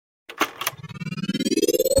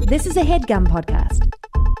This is a HeadGum podcast.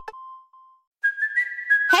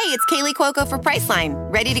 Hey, it's Kaylee Cuoco for Priceline.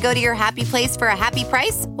 Ready to go to your happy place for a happy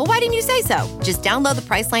price? Well, why didn't you say so? Just download the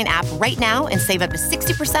Priceline app right now and save up to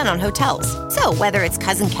 60% on hotels. So whether it's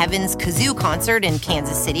Cousin Kevin's Kazoo Concert in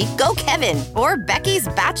Kansas City, go Kevin, or Becky's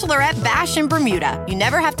Bachelorette Bash in Bermuda, you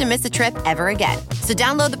never have to miss a trip ever again. So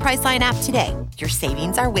download the Priceline app today. Your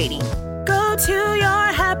savings are waiting. Go to your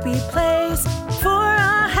happy place for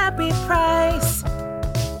a happy price.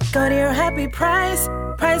 Go to your happy price,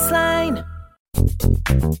 Priceline.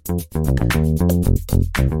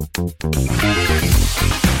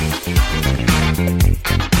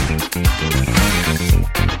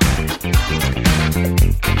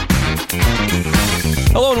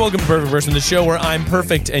 Hello and welcome to Perfect Person, the show where I'm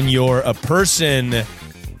perfect and you're a person.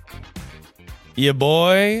 Yeah,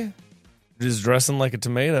 boy is dressing like a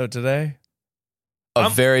tomato today. A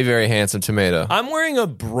very, very handsome tomato. I'm wearing a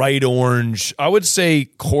bright orange, I would say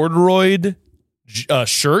corduroyed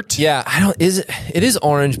shirt. Yeah, it is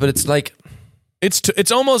orange, but it's like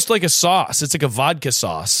it's almost like a sauce. It's like a vodka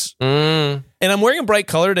sauce. And I'm wearing a bright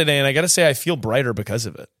color today, and I got to say I feel brighter because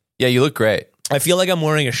of it. Yeah, you look great. I feel like I'm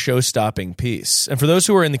wearing a show-stopping piece. And for those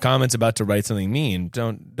who are in the comments about to write something mean,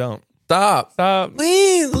 don't Stop.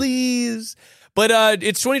 please. But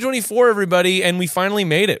it's 2024, everybody, and we finally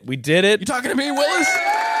made it. We did it. You talking to me, Willis?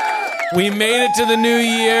 We made it to the new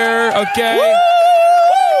year, okay?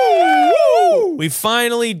 Woo! We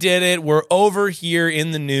finally did it. We're over here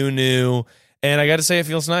in the new, and I got to say it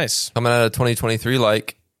feels nice. Coming out of 2023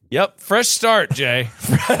 like. Yep, fresh start, Jay.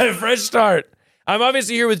 Fresh start. I'm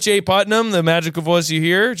obviously here with Jay Putnam, the magical voice you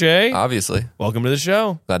hear. Jay, Obviously. welcome to the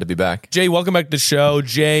show. Glad to be back. Jay, welcome back to the show.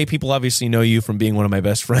 Jay, people obviously know you from being one of my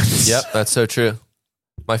best friends. Yep, that's so true.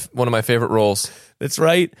 One of my favorite roles. That's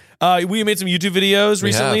right. We made some YouTube videos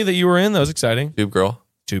recently that you were in. That was exciting. Tube Girl.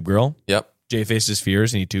 Tube Girl. Yep. Jay faced his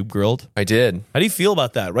fears and he tube grilled. I did. How do you feel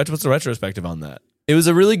about that? What's the retrospective on that? It was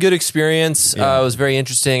a really good experience. Yeah. It was very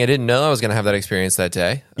interesting. I didn't know I was going to have that experience that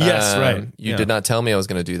day. Yes, right. You Yeah. did not tell me I was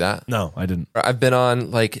going to do that. No, I didn't. I've been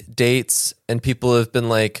on like dates and people have been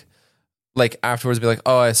like afterwards be like,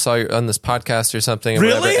 oh, I saw you on this podcast or something. Or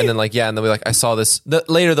Really? whatever. And then like, yeah. And they'll be like, I saw this.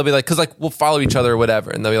 Later they'll be like, because like we'll follow each other or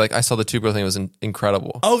whatever. And they'll be like, I saw the Tube Girl thing. It was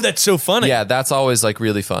incredible. Oh, that's so funny. Yeah, that's always like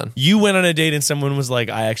really fun. You went on a date and someone was like,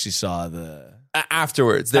 I actually saw the...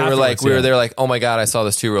 Afterwards, they were like, they were like, oh my God, I saw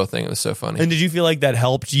this Tube Girl thing. It was so funny. And did you feel like that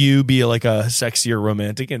helped you be like a sexier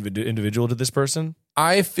romantic individual to this person?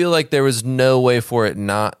 I feel like there was no way for it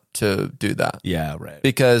not to do that. Yeah, right.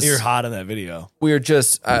 Because you're hot in that video. We're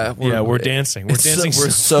just... we're dancing. We're dancing.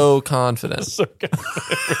 We're so confident. So good.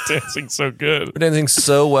 We're dancing so good. We're dancing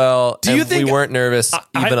so well. Do you think we weren't nervous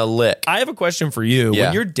even a lick? I have a question for you. Yeah.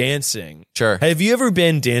 When you're dancing, Sure. have you ever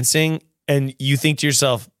been dancing and you think to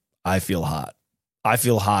yourself, I feel hot. I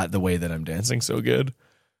feel hot the way that I'm dancing so good.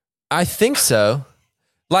 I think so.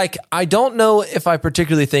 Like, I don't know if I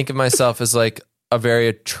particularly think of myself as like a very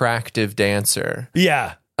attractive dancer.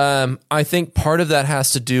 Yeah. I think part of that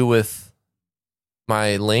has to do with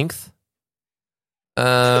my length.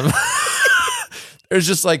 There's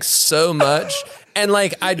just like so much. And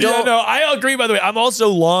like, I don't... Yeah, no, I agree, by the way. I'm also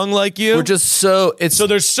long like you. We're just so... So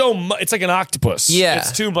there's so much. It's like an octopus. Yeah.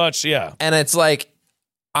 It's too much, yeah. And it's like,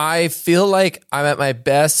 I feel like I'm at my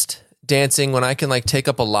best dancing when I can like take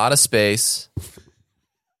up a lot of space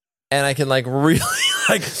and I can like really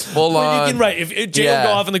like full on. You can, right. If Jay will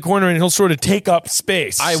go off in the corner and he'll sort of take up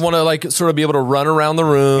space. I want to like sort of be able to run around the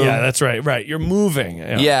room. Yeah, that's right. Right. You're moving.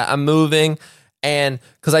 Yeah, I'm moving. And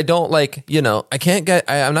because I don't like, I can't get,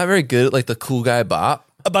 I'm not very good at like the cool guy bop.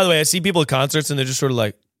 By the way, I see people at concerts and they're just sort of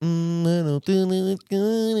like, and they're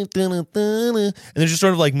just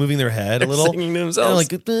sort of like moving their head a little, singing to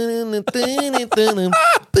themselves. Like, and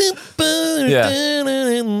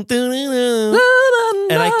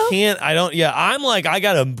I'm like, I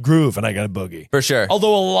got a groove and I got a boogie For sure.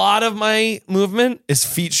 Although a lot of my movement is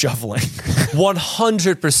feet shuffling,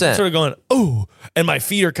 100%. sort of going, oh, and my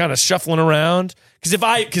feet are kind of shuffling around.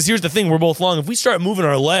 Because here's the thing, we're both long. If we start moving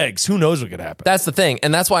our legs, who knows what could happen? That's the thing.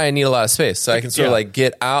 And that's why I need a lot of space. So I can sort of like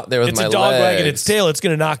get out there with my legs. It's a dog wagging its tail. It's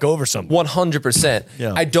going to knock over something. 100%.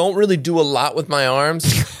 Yeah. I don't really do a lot with my arms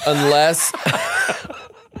unless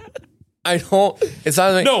I don't. It's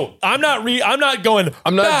not like, No, I'm not going.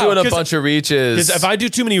 I'm not doing a bunch of reaches. Because if I do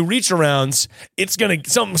too many reach arounds, it's gonna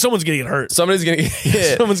someone's gonna get hurt. Somebody's gonna get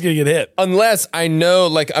hit. Someone's gonna get hit. Unless I know,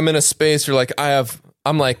 like I'm in a space where like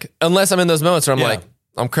I'm like, unless I'm in those moments where I'm like,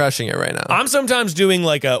 I'm crushing it right now. I'm sometimes doing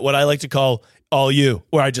like what I like to call all you,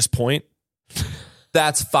 where I just point.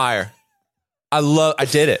 That's fire. I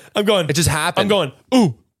did it. I'm going. It just happened. I'm going.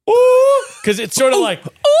 Ooh, ooh. Because it's sort of like,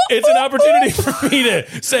 it's an opportunity for me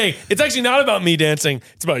to say, it's actually not about me dancing,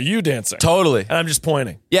 it's about you dancing. Totally. And I'm just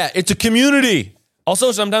pointing. Yeah, it's a community.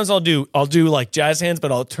 Also, sometimes I'll do like jazz hands,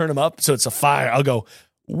 but I'll turn them up so it's a fire. I'll go,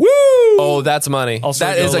 woo! Oh, that's money. Also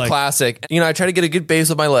that go is a like- classic. You know, I try to get a good base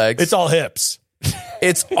with my legs. It's all hips.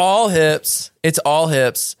 It's all hips. It's all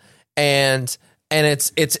hips. And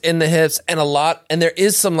it's in the hips and a lot. And there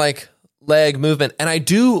is some like leg movement. And I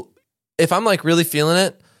do, if I'm like really feeling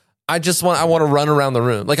it, I want to run around the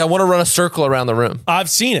room. Like I want to run a circle around the room. I've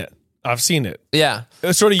seen it. Yeah.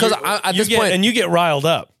 It's sort of because at this point, and you get riled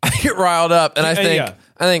up. I get riled up, and I yeah.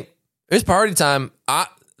 think it's party time. I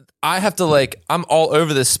have to like, I'm all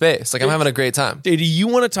over this space. Like I'm having a great time. Jay, do you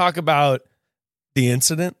want to talk about the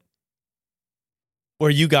incident where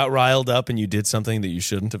you got riled up and you did something that you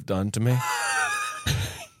shouldn't have done to me?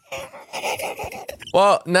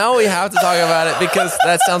 Well, now we have to talk about it because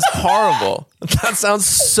that sounds horrible. That sounds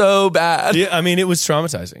so bad. Yeah, I mean, it was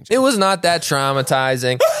traumatizing. It was not that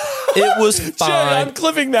traumatizing. It was fine. Jay, I'm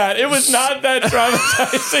clipping that. It was not that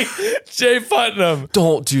traumatizing. Jay Putnam.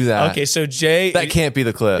 Don't do that. Okay, so Jay. That can't be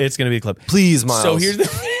the clip. It's going to be a clip. Please, Miles. So here's the.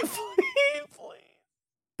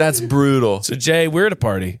 That's brutal. So Jay, we're at a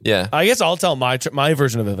party. Yeah. I guess I'll tell my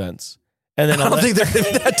version of events, and then I don't think they're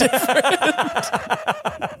that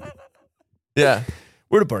different. Yeah.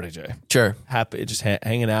 We're at a party, Jay. Sure. Happy, just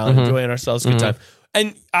hanging out, enjoying ourselves, good time.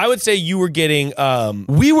 And I would say you were getting.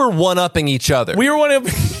 We were one-upping each other. We were one of.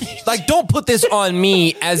 Like, don't put this on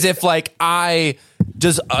me as if like I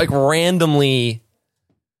just like randomly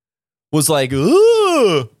was like,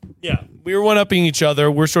 ooh. Yeah, we were one-upping each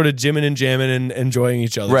other. We're sort of jimming and jamming and enjoying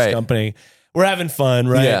each other's company. We're having fun,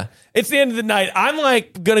 right? Yeah. It's the end of the night. I'm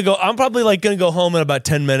probably like gonna go home in about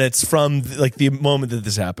 10 minutes from like the moment that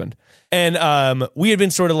this happened. And we had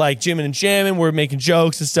been sort of like jimming and jamming. We're making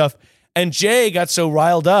jokes and stuff. And Jay got so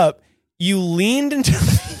riled up, you leaned into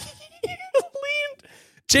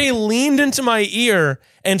Jay leaned into my ear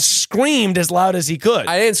and screamed as loud as he could.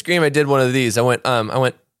 I didn't scream. I did one of these. I went.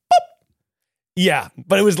 Boop. Yeah,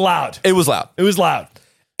 but it was loud. It was loud. It was loud.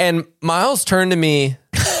 And Miles turned to me.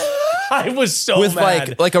 I was so with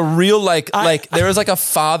mad. like a real like there was like a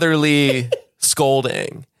fatherly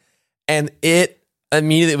scolding, and it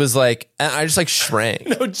immediately was like, and I just like shrank.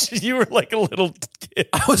 No, you were like a little kid.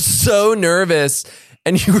 I was so nervous,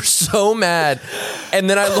 and you were so mad. And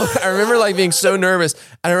then I remember like being so nervous.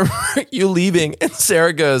 And I remember you leaving, and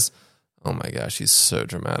Sarah goes, "Oh my gosh, he's so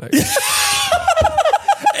dramatic." It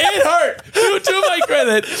hurt. To my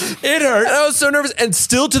credit, it hurt. And I was so nervous, and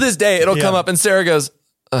still to this day, it'll come up, and Sarah goes,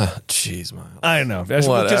 "Oh, jeez, Miles." I know.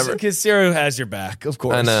 Whatever. Because Sarah has your back, of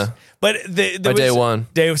course. I know. But day one.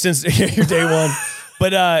 Since your day one.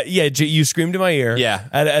 But you screamed in my ear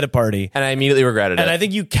at a party. And I immediately regretted it. And I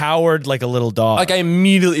think you cowered like a little dog. Like I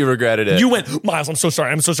immediately regretted it. You went, "Miles, I'm so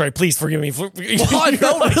sorry. Please forgive me." Well, I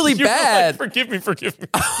felt really bad. Forgive me.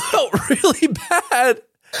 I felt really bad.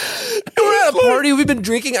 We're at a party. We've been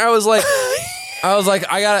drinking. I was like,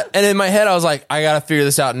 I gotta, and in my head, I was like, I gotta figure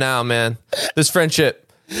this out now, man. This friendship,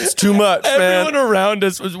 it's too much, man. Everyone around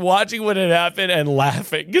us was watching what had happened and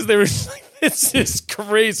laughing because they were like, "This is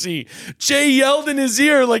crazy." Jay yelled in his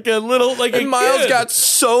ear like a Miles kid. got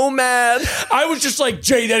so mad. I was just like,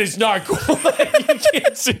 "Jay, that is not cool. You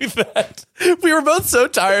can't do that." We were both so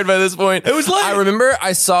tired by this point. It was late. I remember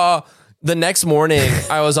I saw the next morning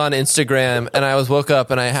I was on Instagram and I woke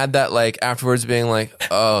up and I had that like afterwards being like,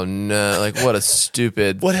 "Oh no, like what a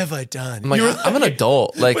stupid. What have I done?" I'm like, I'm an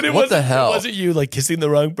adult. Like, what the hell? It wasn't you like kissing the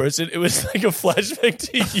wrong person. It was like a flashback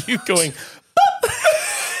to you going,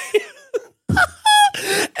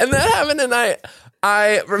 and that happened, and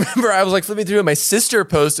I remember I was like flipping through and my sister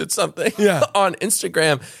posted something on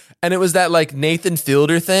Instagram, and it was that like Nathan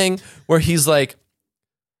Fielder thing where he's like,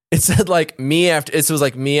 it said like me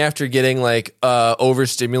after getting like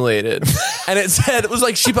overstimulated. And it was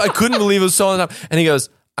like I couldn't believe it was so on top. And he goes,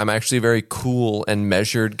 "I'm actually a very cool and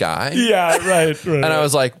measured guy." Yeah, right. And I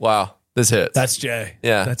was like, wow, this hits. That's Jay.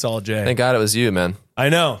 Yeah. That's all Jay. Thank God it was you, man. I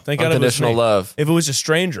know. Thank God it was Unconditional me. love. If it was a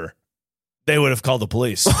stranger, they would have called the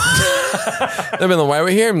police. They've been like, "Why are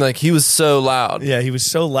we here?" I'm like, he was so loud. Yeah, he was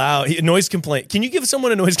so loud. Noise complaint. Can you give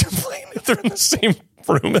someone a noise complaint if they're in the same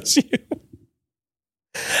room as you?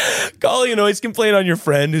 Calling a noise complaint on your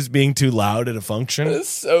friend who's being too loud at a function. It's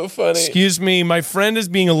so funny. Excuse me, my friend is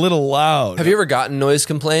being a little loud. Have you ever gotten noise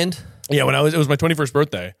complained? Yeah, it was my 21st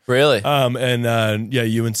birthday. Really?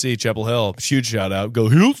 UNC Chapel Hill. Huge shout out. Go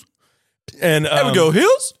Heels. And go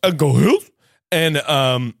Heels? Go Heels. And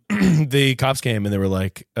the cops came and they were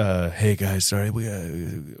like, "Hey guys, sorry, we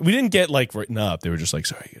didn't get like written up. They were just like,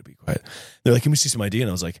 'Sorry, you gotta be quiet.' They're like, 'Can we see some ID?' And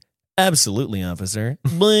I was like, Absolutely, officer.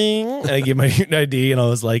 Bling. And I gave my ID, and I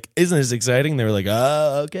was like, isn't this exciting? They were like,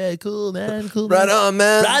 oh, okay, cool, man. Cool. Right on,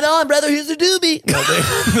 man. Right on, brother. Here's the doobie.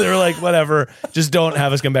 No, they were like, whatever. Just don't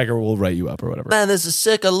have us come back or we'll write you up or whatever. Man, this is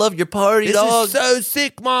sick. I love your party, dog. This is so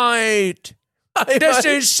sick, mate. This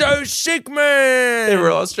is so sick, man. They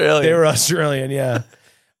were Australian. Yeah.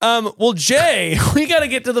 Well, Jay, we got to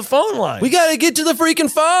get to the phone line. We got to get to the freaking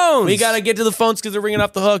phones. We got to get to the phones because they're ringing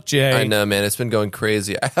off the hook, Jay. I know, man. It's been going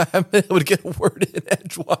crazy. I haven't been able to get a word in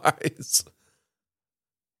edgewise.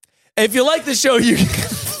 If you like the show,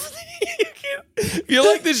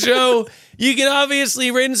 you can obviously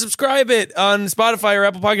rate and subscribe it on Spotify or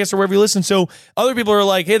Apple Podcasts or wherever you listen. So other people are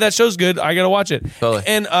like, hey, that show's good. I got to watch it. Totally.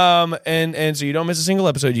 And so you don't miss a single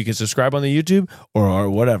episode. You can subscribe on the YouTube or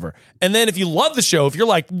whatever. And then if you love the show, if you're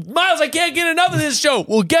like, Miles, I can't get enough of this show.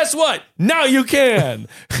 Well, guess what? Now you can.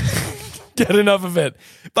 Get enough of it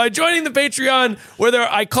by joining the Patreon,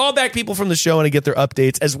 where I call back people from the show and I get their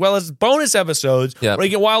updates, as well as bonus episodes where I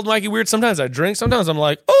get wild, wacky, weird. Sometimes I drink. Sometimes I'm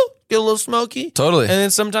like, oh, get a little smoky. Totally. And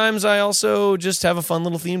then sometimes I also just have a fun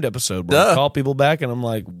little themed episode where I call people back and I'm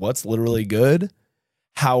like, what's literally good?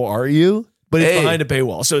 How are you? But it's behind a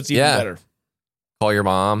paywall, so it's even better. Call your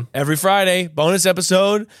mom. Every Friday, bonus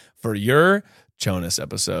episode for your Jonas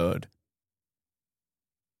episode.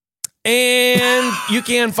 And you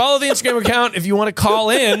can follow the Instagram account if you want to call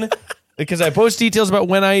in, because I post details about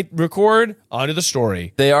when I record onto the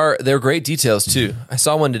story. They're great details too. I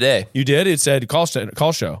saw one today. You did? It said call show.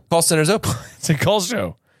 Call center's open. It's a call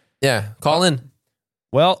show. Yeah, call in.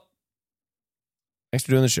 Well, thanks for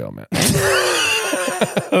doing the show, man.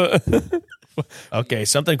 Okay,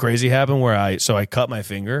 something crazy happened where I cut my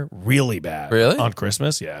finger really bad. Really? On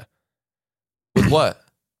Christmas, yeah. With what?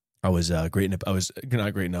 I was grating. I was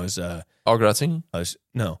not grating. I was Au gratin? I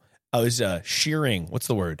was shearing. What's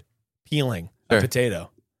the word? Peeling Sure. a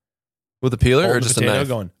potato With a peeler Holding or just a potato knife?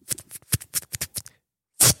 going.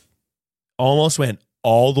 Almost went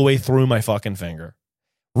all the way through my fucking finger.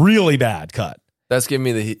 Really bad cut. That's giving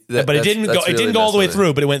me the. But it didn't go. It didn't go all the way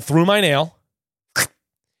through. But it went through my nail.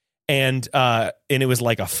 And it was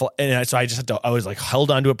like so I just had to. I was like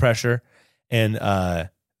held onto a pressure, and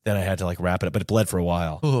then I had to like wrap it up. But it bled for a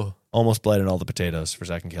while. Ooh. Almost bled in all the potatoes for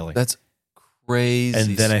Zach and Kelly. That's crazy.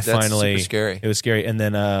 And then That's finally, super scary. It was scary. And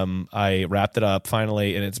then I wrapped it up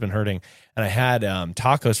finally, and it's been hurting. And I had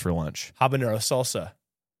tacos for lunch, habanero salsa.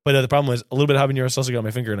 But the problem was a little bit of habanero salsa got on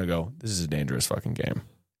my finger, and I go, "This is a dangerous fucking game."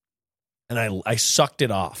 And I sucked it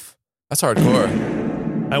off. That's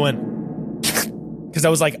hardcore. I went because I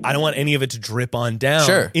was like, I don't want any of it to drip on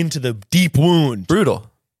down into the deep wound. Brutal.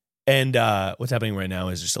 And what's happening right now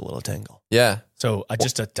is just a little tingle. Yeah. So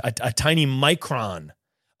just a tiny micron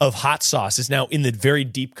of hot sauce is now in the very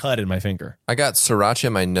deep cut in my finger. I got sriracha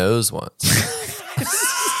in my nose once.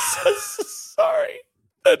 Sorry.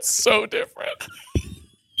 That's so different.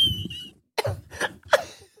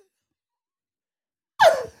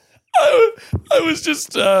 I was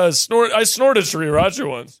just I snorted sriracha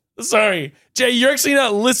once. Sorry. Jay, you're actually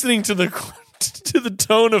not listening to the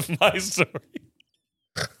tone of my story.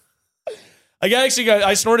 I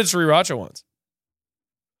snorted sriracha once.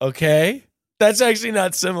 Okay? That's actually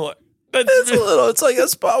not similar. It's a little, it's like a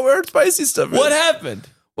spot where spicy stuff is. What happened?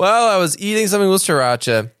 Well, I was eating something with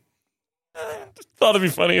sriracha. Thought it'd be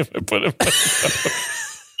funny if I put it in my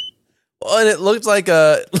mouth. Well, and it looked like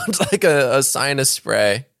a sinus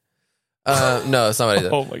spray. No, it's not what I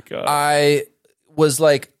did. Oh my God. I was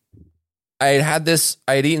like, I'd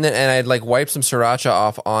eaten it and I'd like wiped some sriracha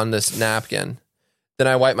off on this napkin. Then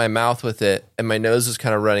I wiped my mouth with it and my nose was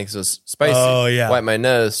kind of running because it was spicy. Oh, yeah. Wiped my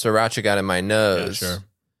nose, sriracha got in my nose. Yeah, sure.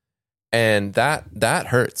 And that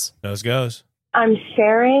hurts. Nose goes. I'm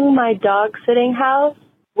sharing my dog sitting house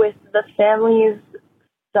with the family's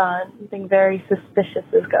son. Something very suspicious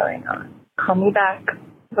is going on. Call me back.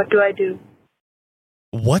 What do I do?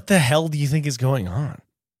 What the hell do you think is going on?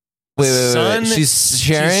 Wait. She's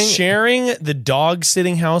sharing the dog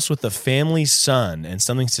sitting house with the family's son, and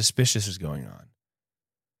something suspicious is going on.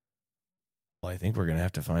 Well, I think we're going to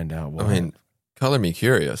have to find out what. I mean, color me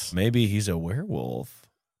curious. Maybe he's a werewolf.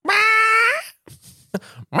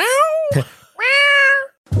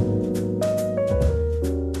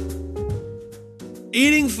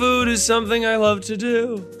 Eating food is something I love to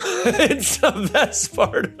do. It's the best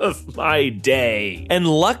part of my day. And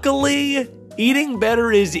luckily, eating better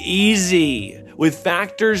is easy. with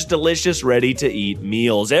Factor's delicious, ready-to-eat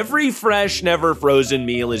meals. Every fresh, never frozen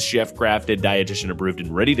meal is chef-crafted, dietitian-approved,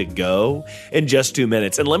 and ready to go in just 2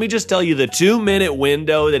 minutes. And let me just tell you, the 2-minute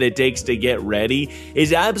window that it takes to get ready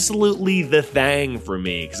is absolutely the thing for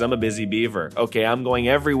me, because I'm a busy beaver. Okay, I'm going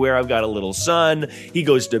everywhere. I've got a little son. He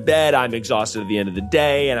goes to bed. I'm exhausted at the end of the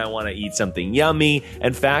day, and I want to eat something yummy.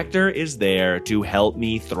 And Factor is there to help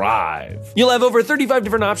me thrive. You'll have over 35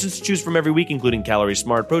 different options to choose from every week, including Calorie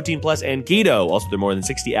Smart, Protein Plus, and Keto. Also, there are more than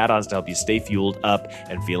 60 add-ons to help you stay fueled up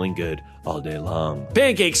and feeling good all day long.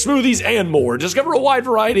 Pancakes, smoothies, and more. Discover a wide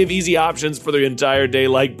variety of easy options for the entire day,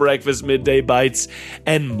 like breakfast, midday bites,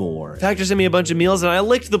 and more. Factor sent me a bunch of meals, and I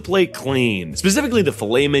licked the plate clean. Specifically, the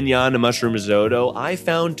filet mignon and mushroom risotto I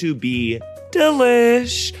found to be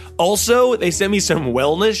delish. Also, they sent me some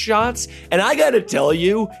wellness shots, and I gotta tell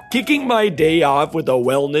you, kicking my day off with a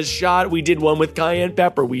wellness shot, we did one with cayenne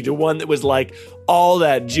pepper. We did one that was like all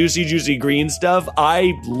that juicy green stuff.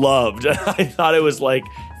 I loved. I thought it was like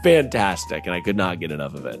fantastic, and I could not get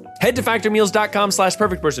enough of it. Head to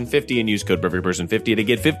factormeals.com/perfectperson50 and use code perfectperson50 to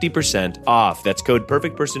get 50% off. That's code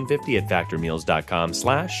perfectperson50 at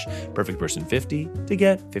factormeals.com/perfectperson50 to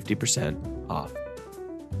get 50% off.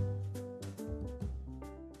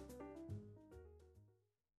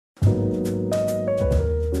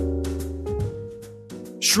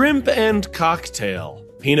 Shrimp and cocktail,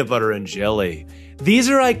 peanut butter and jelly. These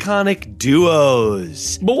are iconic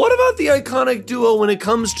duos. But what about the iconic duo when it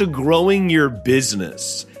comes to growing your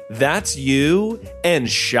business? That's you and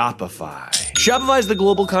Shopify. Shopify is the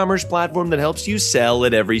global commerce platform that helps you sell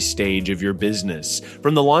at every stage of your business.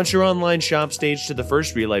 From the launch your online shop stage to the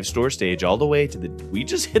first real life store stage, all the way to the we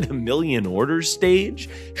just hit 1 million orders stage,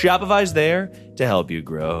 Shopify's there to help you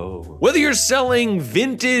grow. Whether you're selling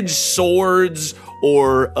vintage swords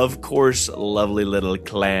or, of course, lovely little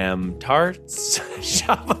clam tarts,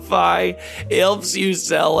 Shopify helps you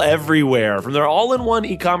sell everywhere. From their all-in-one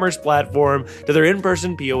e-commerce platform to their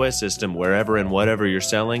in-person POS system, wherever and whatever you're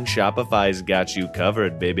selling, Shopify's got you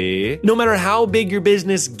covered, baby. No matter how big your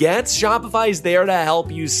business gets, Shopify's there to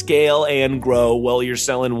help you scale and grow while you're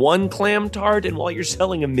selling one clam tart and while you're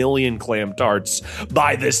selling 1 million clam tarts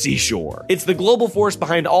by the seashore. It's the global force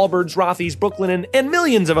behind Allbirds, Rothy's, Brooklinen, and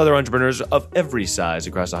millions of other entrepreneurs of every size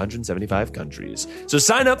across 175 countries. So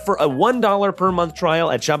sign up for a $1 per month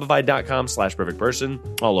trial at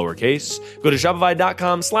shopify.com/perfectperson, all lowercase. Go to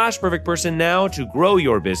shopify.com/perfectperson now to grow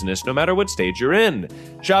your business no matter what stage you're in.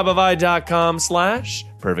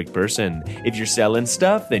 Shopify.com/perfectperson. If you're selling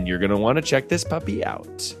stuff, then you're going to want to check this puppy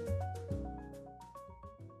out.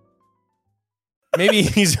 Maybe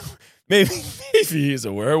he's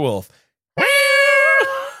a werewolf.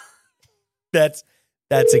 That's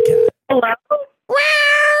a cat. Hello?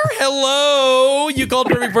 Hello, you called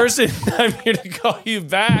Perfect Person. I'm here to call you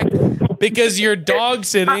back because you're dog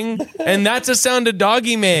sitting, and that's a sound a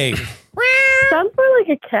doggy make. Sounds more like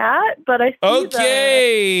a cat, but I see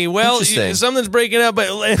Okay, well, something's breaking up, but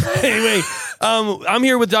anyway, I'm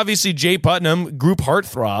here with obviously Jay Putnam, group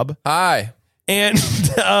Heartthrob. Hi. And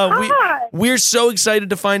we're so excited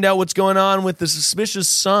to find out what's going on with the suspicious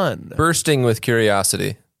son. Bursting with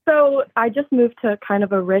curiosity. So I just moved to kind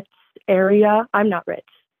of a rich area. I'm not rich.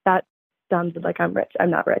 That sounds like I'm rich. I'm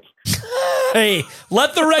not rich. Hey,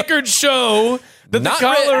 let the record show that Not the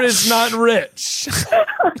caller rich. is not rich.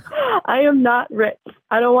 I am not rich.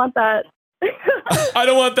 I don't want that. I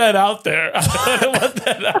don't want that out there. I don't want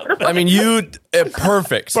that out there. I mean,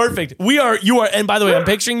 perfect. Perfect. You are, and by the way, I'm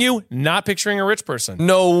picturing you, not picturing a rich person.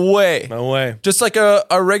 No way. No way. Just like a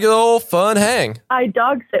regular old fun hang. I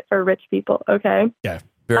dog sit for rich people, okay? Yeah.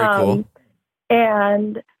 Very cool.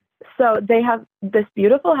 And so they have this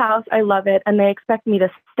beautiful house. I love it. And they expect me to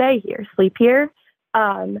stay here, sleep here.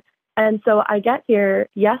 And so I get here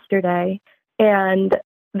yesterday and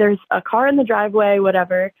there's a car in the driveway,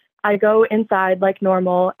 whatever. I go inside like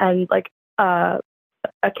normal and like a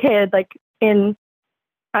kid like in,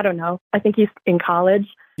 I don't know, I think he's in college,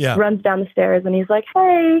 runs down the stairs and he's like,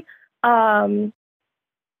 hey, I'm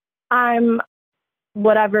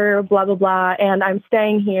whatever, blah, blah, blah. And I'm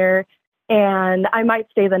staying here and I might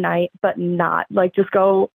stay the night, but not like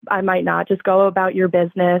I might not just go about your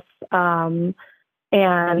business. And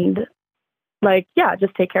like, yeah,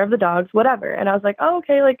 just take care of the dogs, whatever. And I was like, oh,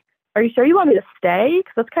 okay. Like, are you sure you want me to stay?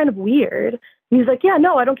 Because that's kind of weird. And he's like, yeah,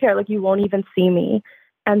 no, I don't care. Like, you won't even see me.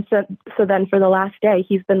 And so then for the last day,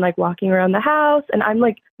 he's been like walking around the house and I'm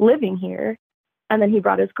like living here. And then he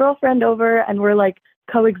brought his girlfriend over and we're like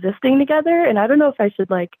coexisting together. And I don't know if I should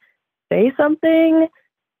like say something,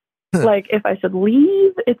 like if I should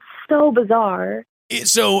leave. It's so bizarre.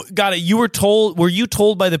 So, got it. Were you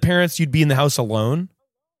told by the parents you'd be in the house alone?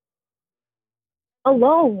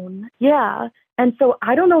 alone. Yeah. And so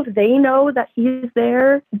I don't know if they know that he's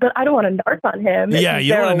there, but I don't want to narc on him. Yeah,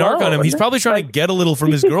 you don't want to narc on him. He's probably trying to get a little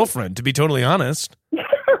from his girlfriend, to be totally honest.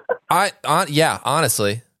 Yeah,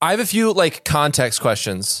 honestly. I have a few like context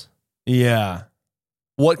questions. Yeah.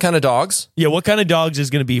 What kind of dogs? Yeah, what kind of dogs is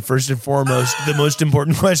going to be first and foremost the most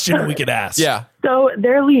important question we could ask. Yeah. So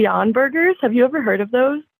they're Leon burgers. Have you ever heard of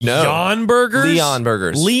those? No. Leon burgers? Leon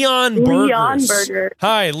burgers. Leon burgers. Leon burger.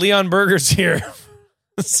 Hi, Leon burgers here.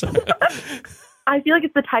 I feel like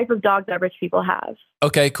it's the type of dog that rich people have.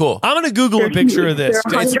 Okay, cool. I'm going to Google a picture of this.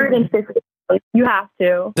 They're 150. You have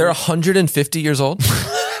to. They're 150 years old?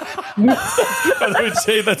 I would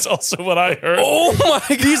say that's also what I heard. Oh my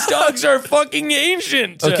God. These dogs are fucking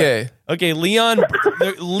ancient. Okay. Okay, Leon.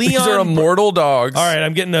 These are immortal dogs. All right,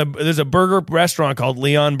 I'm getting there's a burger restaurant called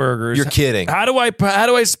Leon Burgers. You're kidding. How do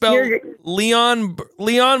I spell Leon?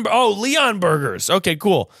 Oh, Leon Burgers. Okay,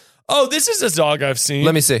 cool. Oh, this is a dog I've seen.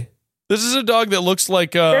 Let me see. This is a dog that looks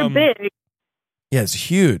like They're big. Yeah, it's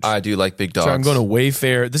huge. I do like big dogs. So I'm going to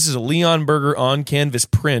Wayfair. This is a Leon Burger on canvas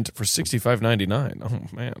print for $65.99.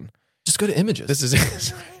 Oh man. Just go to images. This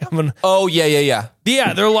is Oh, yeah.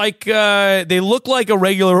 Yeah, they're like they look like a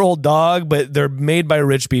regular old dog, but they're made by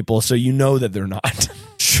rich people, so you know that they're not.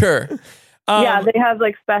 Sure. Yeah, they have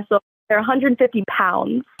like special. They're 150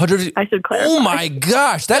 pounds. 100. I should clarify. Oh my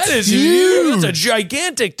gosh, that is huge. That's a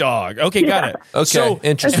gigantic dog. Okay, got it. Okay, so,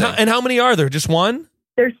 interesting. And how many are there? Just one?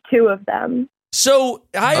 There's 2 of them. So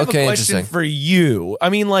I have a question for you. I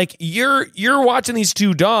mean, like you're watching these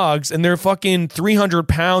 2 dogs, and they're fucking 300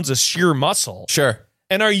 pounds of sheer muscle. Sure.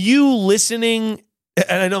 And are you listening?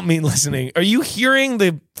 And I don't mean listening. Are you hearing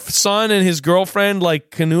the son and his girlfriend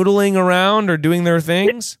like canoodling around or doing their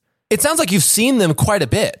things? It sounds like you've seen them quite a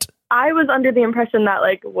bit. I was under the impression that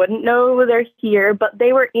like wouldn't know they're here, but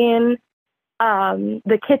they were in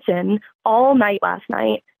the kitchen all night last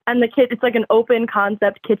night. And it's like an open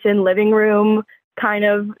concept kitchen, living room kind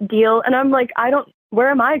of deal. And I'm like, where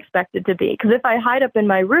am I expected to be? Because if I hide up in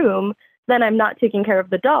my room, then I'm not taking care of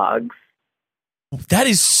the dogs. That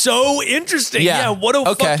is so interesting. Yeah, what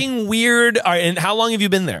a fucking weird. All right, and how long have you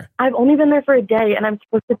been there? I've only been there for a day, and I'm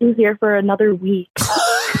supposed to be here for another week.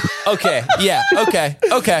 Okay, yeah, okay.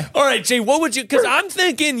 All right, Jay, what would you, because I'm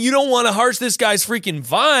thinking you don't want to harsh this guy's freaking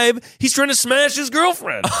vibe. He's trying to smash his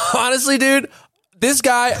girlfriend. Honestly, dude, this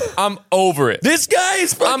guy, I'm over it. This guy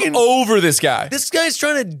is fucking. I'm over this guy. This guy's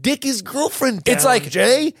trying to dick his girlfriend down, It's like,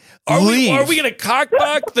 Jay. Are we going to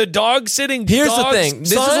cockblock the dog sitting Here's dog's the thing.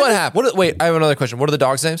 This son? is what happened. Wait, I have another question. What are the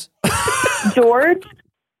dogs' names? George.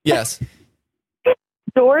 Yes.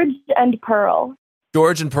 George and Pearl.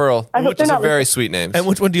 George and Pearl, which is a very sweet names. And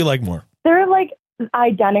which one do you like more? They're like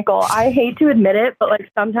identical. I hate to admit it, but like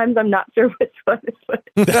sometimes I'm not sure which one is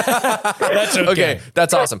which. That's okay.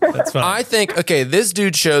 That's awesome. That's fine. I think, this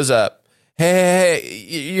dude shows up. Hey,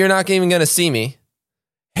 you're not even going to see me.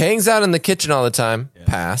 Hangs out in the kitchen all the time. Yeah.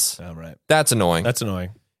 Pass. All right. That's annoying. That's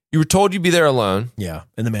annoying. You were told you'd be there alone. Yeah,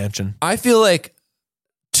 in the mansion. I feel like,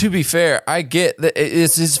 to be fair, I get that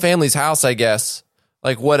it's his family's house, I guess.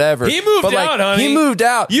 Like, whatever. He moved out, honey. He moved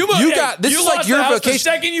out. You got this you is lost like your the house vacation. The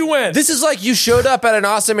second you went. This is like you showed up at an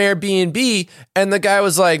awesome Airbnb and the guy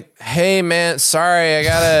was like, "Hey man, sorry, I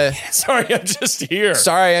gotta sorry, I'm just here.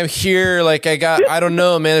 Sorry, I'm here. Like I don't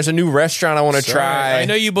know, man. There's a new restaurant I want to try. I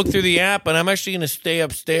know you booked through the app, but I'm actually gonna stay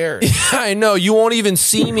upstairs. I know. You won't even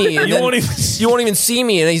see me. You won't even see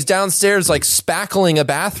me. And he's downstairs like spackling a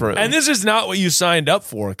bathroom. And this is not what you signed up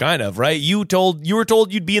for, kind of, right? You were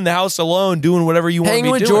told you'd be in the house alone doing whatever you want to be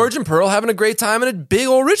doing. Hanging with George and Pearl, having a great time in a big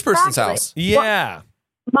old rich person's house. Yeah.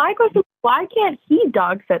 My question is, why can't he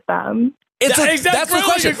dog sit them? That's the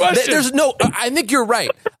question. There's no. I think you're right.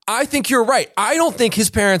 I don't think his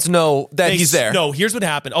parents know that he's there. No, here's what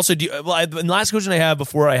happened. Also, the last question I have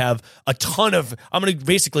before I have a ton of, I'm going to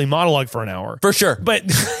basically monologue for an hour. For sure.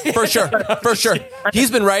 But for sure. He's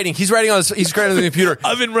been writing. He's writing on the computer.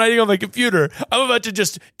 I've been writing on my computer. I'm about to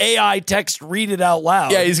just AI text read it out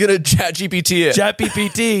loud. Yeah, he's going to chat GPT it. Chat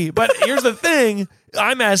GPT. But here's the thing.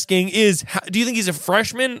 I'm asking is, do you think he's a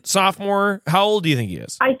freshman, sophomore? How old do you think he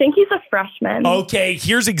is? I think he's a freshman. Okay,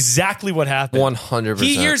 here's exactly what happened. 100%.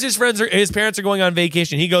 He hears his parents are going on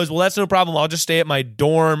vacation. He goes, well, that's no problem. I'll just stay at my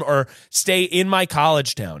dorm or stay in my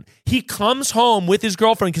college town. He comes home with his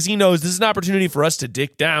girlfriend because he knows this is an opportunity for us to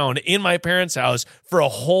dick down in my parents' house for a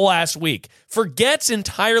whole ass week. Forgets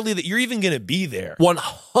entirely that you're even going to be there.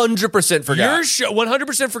 100% forgot.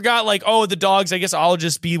 100% forgot, like, oh, the dogs, I guess I'll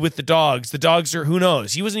just be with the dogs. The dogs are, who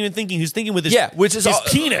knows? He wasn't even thinking. He was thinking with his, his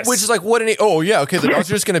penis. Which is like, what? The dogs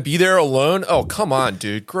are just going to be there alone? Oh, come on,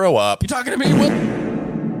 dude. Grow up. You talking to me, Will?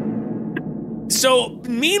 So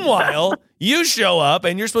meanwhile, you show up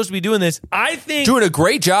and you're supposed to be doing this. I think Doing a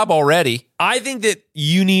great job already. I think that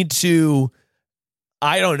you need to.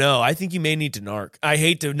 I don't know. I think you may need to narc. I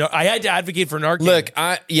hate to. I had to advocate for narking. Look,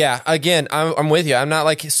 again, I'm with you. I'm not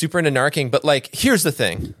like super into narking, but like, here's the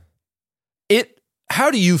thing. How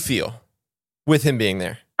do you feel with him being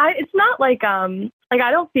there? It's not like I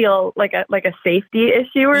don't feel like a safety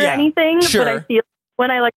issue or anything. Sure. But I feel when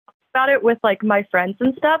I like talk about it with like my friends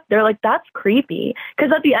and stuff, they're like, that's creepy.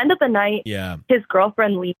 Because at the end of the night, his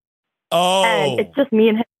girlfriend leaves. Oh, and it's just me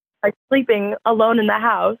and him like sleeping alone in the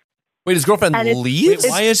house. Wait, his girlfriend leaves?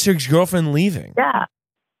 Why is her girlfriend leaving? Yeah.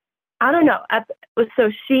 I don't know. So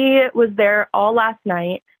she was there all last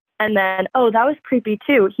night. And then, that was creepy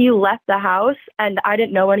too. He left the house and I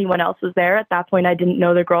didn't know anyone else was there. At that point, I didn't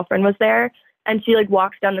know the girlfriend was there. And she like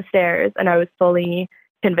walks down the stairs and I was fully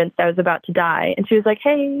convinced I was about to die. And she was like,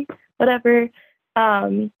 hey, whatever.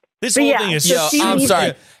 This whole thing is I'm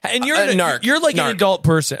sorry. And you're like an adult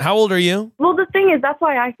person. How old are you? Well, the thing is, that's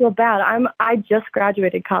why I feel bad. I just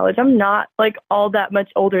graduated college. I'm not like all that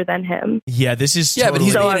much older than him. Yeah, this is but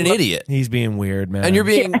he's being an idiot. He's being weird, man. And you're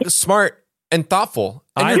being smart and thoughtful.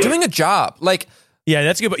 And you're doing a job. Like, yeah,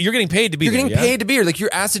 that's good. But you're getting paid to be there. You're getting paid to be here. Like,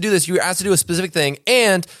 you're asked to do this. You're asked to do a specific thing.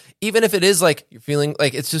 And even if it is like you're feeling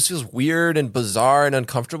like it just feels weird and bizarre and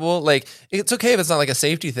uncomfortable, like it's okay if it's not like a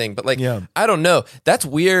safety thing. But like, I don't know. That's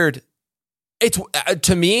weird. It's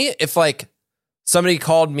to me, if like somebody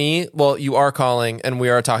called me, well, you are calling and we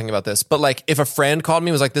are talking about this. But like, if a friend called me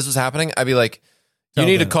and was like, this was happening, I'd be like, you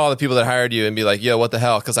need to call the people that hired you and be like, yo, what the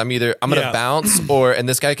hell? Because I'm going to bounce and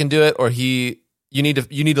this guy can do it, or you need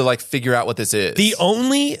to like figure out what this is. The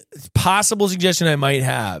only possible suggestion I might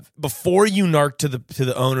have before you narc to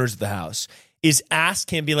the owners of the house is ask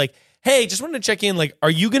him, be like, hey, just wanted to check in. Like, are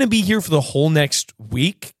you going to be here for the whole next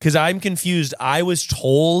week? Because I'm confused. I was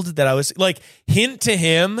told that I was like, hint to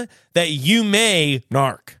him that you may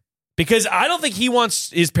narc. Because I don't think he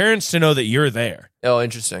wants his parents to know that you're there. Oh,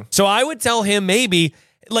 interesting. So I would tell him maybe,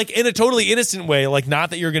 like in a totally innocent way, like not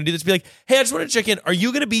that you're going to do this, be like, hey, I just want to check in. Are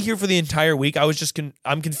you going to be here for the entire week? I was just,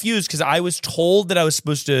 I'm confused because I was told that I was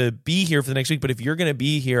supposed to be here for the next week. But if you're going to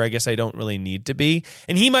be here, I guess I don't really need to be.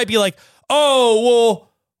 And he might be like, I'm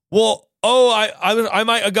going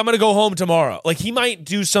to go home tomorrow. Like he might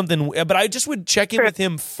do something, but I just would check in with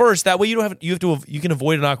him first. That way you can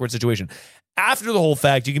avoid an awkward situation. After the whole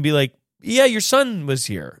fact, you can be like, yeah, your son was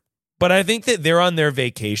here. But I think that they're on their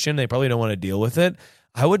vacation. They probably don't want to deal with it.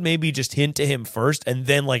 I would maybe just hint to him first and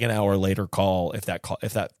then like an hour later call if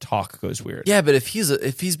that talk goes weird. Yeah, but if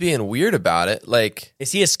he's being weird about it, like,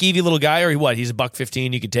 is he a skeevy little guy or what? He's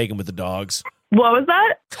 $1.15. You could take him with the dogs. What was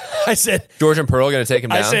that? I said George and Pearl going to take him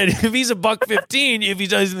down. I said if he's $1.15, if he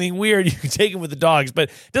does anything weird, you can take him with the dogs. But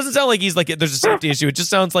it doesn't sound like he's like there's a safety issue. It just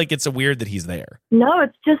sounds like it's weird that he's there. No,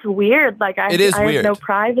 it's just weird. Like I have no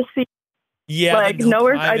privacy. Yeah, like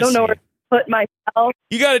nowhere. I don't know where to put myself.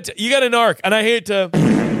 You got to narc, and I hate to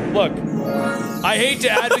look. I hate to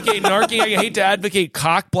advocate narking. I hate to advocate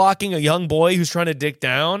cock blocking a young boy who's trying to dick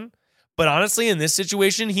down. But honestly, in this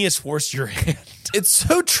situation, he has forced your hand. It's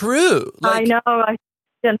so true. Like, I know. I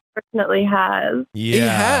unfortunately has. Yeah. He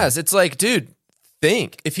has. It's like, dude,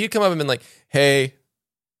 think. If he'd come up and been like, hey,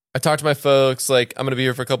 I talked to my folks. Like, I'm going to be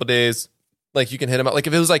here for a couple days. Like, you can hit him up. Like,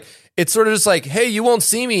 if it was like, it's sort of just like, hey, you won't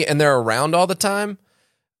see me. And they're around all the time.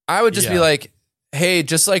 I would just be like, hey,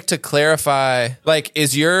 just like to clarify, like,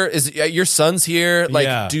 is your son's here?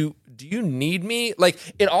 Like, do you need me? Like,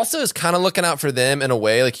 it also is kind of looking out for them in a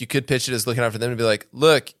way. Like, you could pitch it as looking out for them to be like,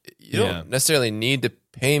 look, you don't necessarily need to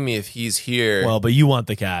pay me if he's here. Well, but you want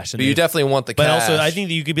the cash. But you definitely want the cash. But also, I think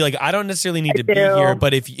that you could be like, I don't necessarily need to be here,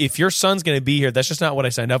 but if your son's going to be here, that's just not what I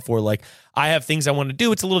signed up for. Like, I have things I want to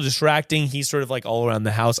do. It's a little distracting. He's sort of like all around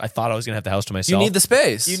the house. I thought I was going to have the house to myself. You need the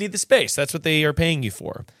space. You need the space. That's what they are paying you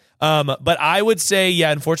for. But I would say,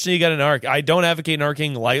 unfortunately, you got an narc. I don't advocate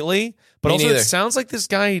narking lightly, but also it sounds like this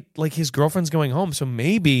guy, like his girlfriend's going home, so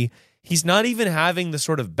maybe he's not even having the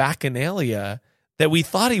sort of bacchanalia that we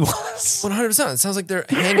thought he was. 100%. It sounds like they're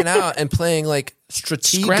hanging out and playing like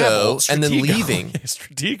Stratego and then leaving.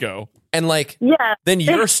 Stratego. And like, then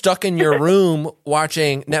you're stuck in your room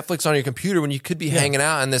watching Netflix on your computer when you could be hanging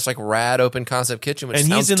out in this like rad open concept kitchen, which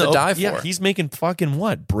sounds to die for. Yeah, he's making fucking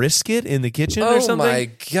what? Brisket in the kitchen or something? Oh my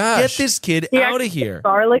gosh. Get this kid out of here.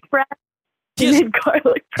 Garlic bread. He made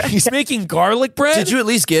garlic bread. He's making garlic bread? Did you at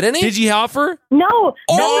least get any? Did you offer? No.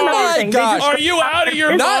 Oh my gosh. Are you out of your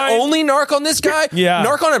mind? Not only narc on this guy,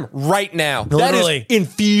 narc on him right now. Literally. That is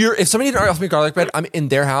inferior. If somebody offers me garlic bread, I'm in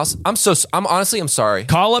their house. I'm honestly, I'm sorry.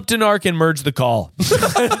 Call up to narc and merge the call.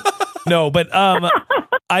 No, but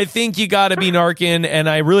I think you got to be narking, and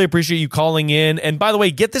I really appreciate you calling in. And by the way,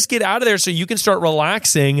 get this kid out of there so you can start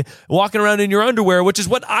relaxing, walking around in your underwear, which is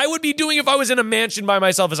what I would be doing if I was in a mansion by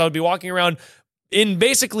myself, as I would be walking around in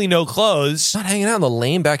basically no clothes. Not hanging out in the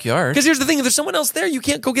lame backyard. Because here's the thing, if there's someone else there, you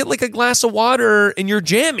can't go get like a glass of water in your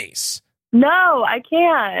jammies. No, I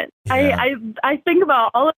can't. Yeah. I think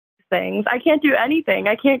about all of these things. I can't do anything.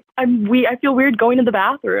 I can't. I feel weird going to the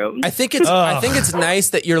bathroom. I think it's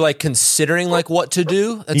nice that you're like considering like what to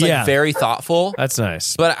do. It's like very thoughtful. That's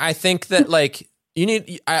nice. But I think that like you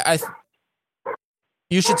need.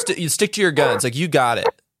 You should you stick to your guns. Like you got it.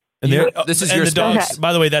 And this is and your the dogs. space.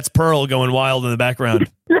 By the way, that's Pearl going wild in the background.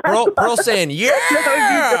 Pearl saying, "Yeah,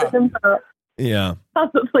 yeah."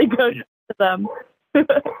 Possibly go to them.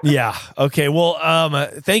 Yeah. Okay. Well,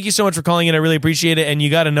 thank you so much for calling in. I really appreciate it. And you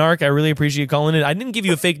got a narc. I really appreciate you calling in. I didn't give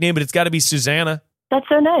you a fake name, but it's got to be Susanna. That's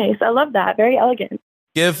so nice. I love that. Very elegant.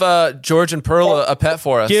 Give George and Pearl a pet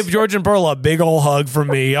for us. Give George and Pearl a big old hug from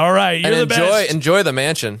me. All right. You're the best. Enjoy the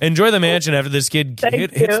mansion. Enjoy the mansion after this kid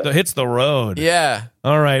hits the road. Yeah.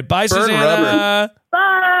 All right. Bye, Burn Susanna.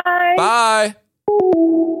 Bye. Bye.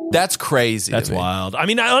 That's crazy. That's wild. I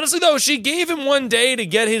mean, honestly, though, she gave him one day to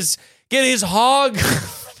get his hog.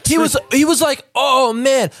 He was like, oh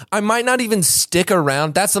man, I might not even stick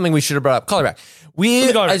around. That's something we should have brought up. Call her back.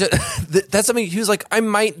 That's something he was like, I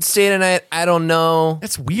might stay tonight. I don't know.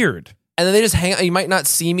 That's weird. And then they just hang out. You might not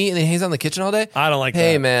see me, and then he hangs out in the kitchen all day. I don't like that.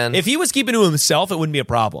 Hey, man. If he was keeping to himself, it wouldn't be a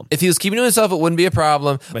problem. If he was keeping to himself, it wouldn't be a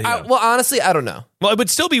problem. Well, honestly, I don't know. Well, it would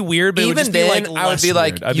still be weird, but even it would just then, be like I would be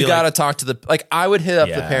like, you got to talk to the, like, I would hit up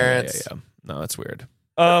the parents. Yeah. No, that's weird.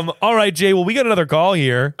 All right, Jay. Well, we got another call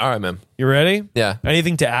here. All right, man. You ready? Yeah.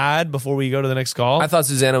 Anything to add before we go to the next call? I thought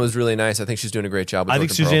Susanna was really nice. I think she's doing a great job. I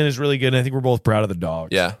think Susanna is really good, and I think we're both proud of the dog.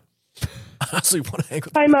 Yeah. I honestly want to hang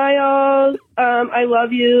with Hi, Miles. I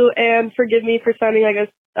love you, and forgive me for sounding like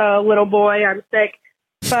a little boy. I'm sick.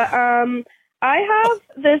 But I have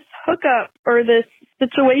this hookup or this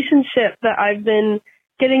situationship that I've been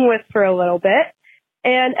getting with for a little bit.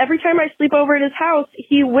 And every time I sleep over at his house,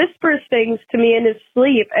 he whispers things to me in his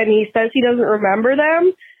sleep, and he says he doesn't remember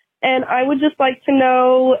them. And I would just like to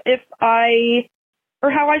know how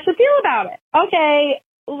I should feel about it. Okay.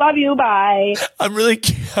 Love you. Bye. I'm really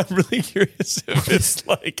curious if it's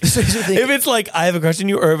like I have a question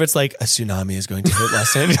you, or if it's like a tsunami is going to hit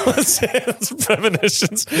Los Angeles. It's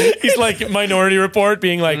premonitions. He's like Minority Report,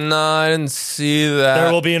 being like, no, I didn't see that.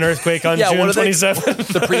 There will be an earthquake on June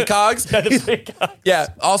 27th. The precogs. Yeah, the precogs. Yeah.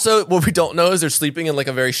 Also, what we don't know is they're sleeping in like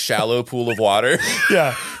a very shallow pool of water.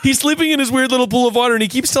 Yeah, he's sleeping in his weird little pool of water, and he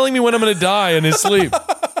keeps telling me when I'm going to die in his sleep.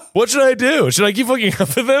 What should I do? Should I keep hooking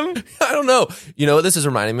up with him? I don't know. You know what this is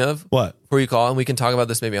reminding me of? What? Before you call, and we can talk about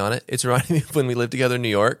this maybe on it. It's reminding me of when we lived together in New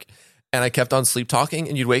York, and I kept on sleep talking,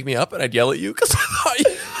 and you'd wake me up, and I'd yell at you because I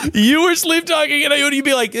thought you were sleep talking, and you'd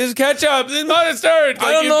be like, "This catch up, this might start." Like,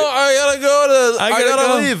 I don't know. I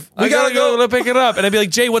gotta leave. We gotta go to pick it up, and I'd be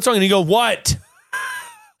like, "Jay, what's wrong?" And he'd go, "What?"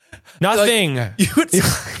 Nothing. Like,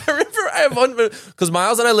 I remember I have one because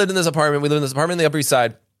Miles and I lived in this apartment. We lived in this apartment in the Upper East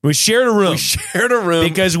Side. We shared a room.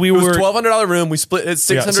 Because we it was were $1,200 room. We split it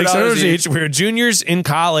 $600 each. We were juniors in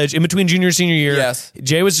college, in between junior and senior year. Yes.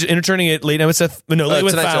 Jay was interning at Late Night with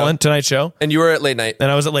Fallon, Tonight Show. And you were at Late Night. And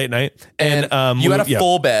I was at Late Night. And you had a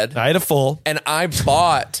full bed. I had a full. And I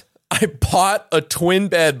bought a twin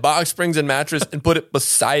bed, box springs and mattress, and put it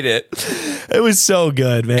beside it. It was so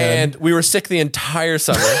good, man. And we were sick the entire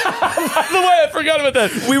summer. By the way, I forgot about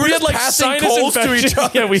that. We had like sinus colds infection. To each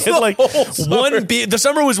other. Yeah, we had like the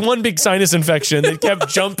summer was one big sinus infection that kept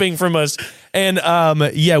jumping from us. And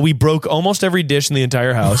we broke almost every dish in the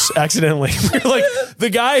entire house accidentally. We were like, the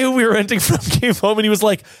guy who we were renting from came home and he was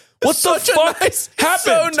like, what the fuck happened?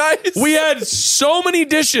 So nice. We had so many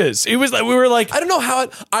dishes. It was like we were like, I don't know how.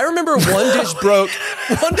 I remember one dish broke.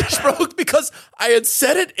 One dish broke because I had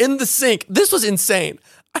set it in the sink. This was insane.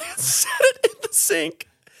 I had set it in the sink,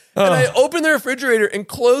 and I opened the refrigerator and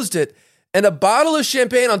closed it, and a bottle of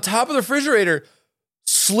champagne on top of the refrigerator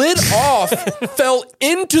slid off, fell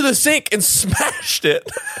into the sink, and smashed it.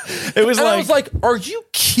 It was I was like, "Are you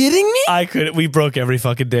kidding me?" We broke every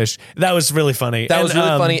fucking dish. That was really funny. That was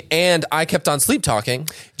really funny, and I kept on sleep talking.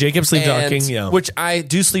 Jacob sleep talking, yeah. Which I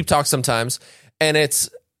do sleep talk sometimes, and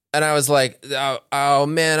I was like, oh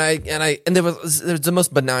man, and there was the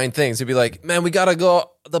most benign things. He'd be like, man, we gotta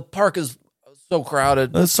go. The park is so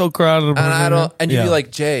crowded. It's so crowded, and you'd be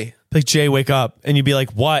like, Jay, wake up, and you'd be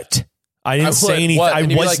like, what? I didn't say anything. I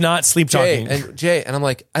was not sleep talking. And I'm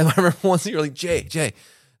like, I remember once you were like, Jay,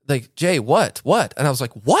 what? And I was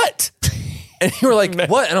like, what? And you were like,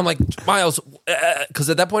 what? And I'm like, Miles, because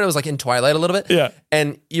at that point I was like in Twilight a little bit. Yeah.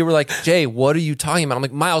 And you were like, Jay, what are you talking about? I'm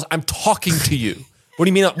like, Miles, I'm talking to you. What do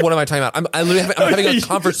you mean? What am I talking about? I'm having a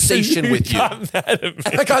conversation with you. Got mad at me.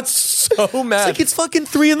 And I got so mad. It's like it's fucking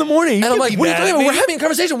 3 a.m. And I'm like, what are you talking about? We're having a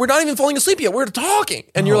conversation. We're not even falling asleep yet. We're talking.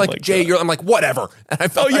 And you're like, Jay, I'm like, whatever. And I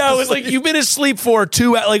felt I was like, you've been asleep for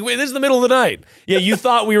 2 hours. Like, wait, this is the middle of the night. Yeah, you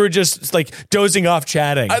thought we were just like dozing off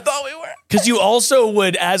chatting. I thought we were. Because you also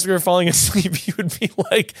would, as we were falling asleep, you would be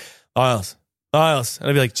like, Miles. And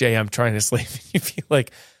I'd be like, Jay, I'm trying to sleep. And you'd be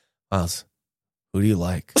like, Miles, who do you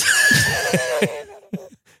like?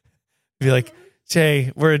 Be like,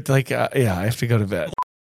 Jay, we're like, yeah, I have to go to bed.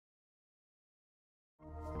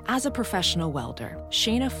 As a professional welder,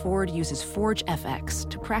 Shayna Ford uses Forge FX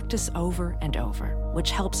to practice over and over,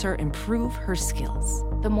 which helps her improve her skills.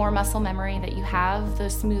 The more muscle memory that you have, the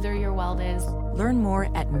smoother your weld is. Learn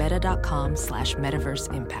more at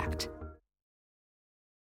meta.com/metaverse impact.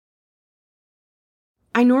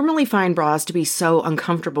 I normally find bras to be so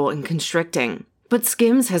uncomfortable and constricting. But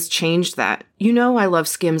Skims has changed that. You know I love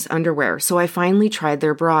Skims underwear, so I finally tried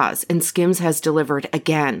their bras, and Skims has delivered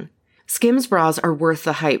again. Skims bras are worth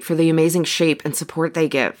the hype for the amazing shape and support they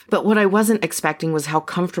give. But what I wasn't expecting was how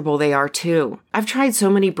comfortable they are too. I've tried so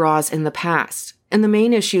many bras in the past, and the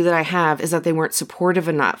main issue that I have is that they weren't supportive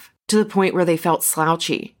enough, to the point where they felt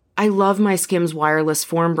slouchy. I love my Skims wireless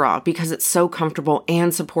form bra because it's so comfortable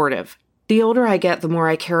and supportive. The older I get, the more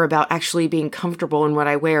I care about actually being comfortable in what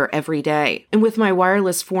I wear every day. And with my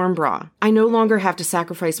wireless form bra, I no longer have to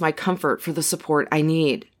sacrifice my comfort for the support I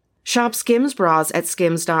need. Shop Skims bras at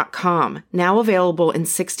skims.com, now available in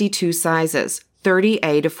 62 sizes,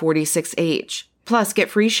 30A to 46H. Plus, get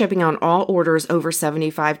free shipping on all orders over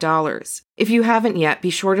 $75. If you haven't yet, be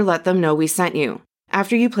sure to let them know we sent you.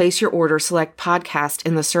 After you place your order, select podcast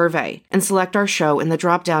in the survey and select our show in the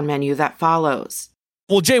drop-down menu that follows.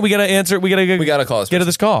 Well, Jay, we got to answer. We got to call this get to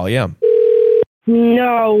this call. Yeah.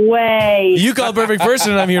 No way. You called perfect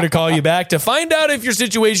person, and I'm here to call you back to find out if your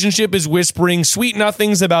situationship is whispering sweet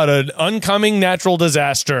nothings about an oncoming natural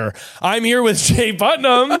disaster. I'm here with Jay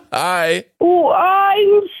Putnam. Hi. Oh,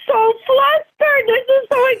 I'm so flustered. This is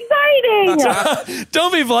so exciting.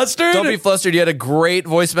 Don't be flustered. Don't be flustered. You had a great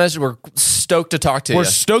voice message. We're stoked to talk to you. We're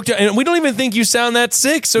stoked and we don't even think you sound that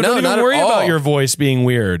sick, so don't even worry about your voice being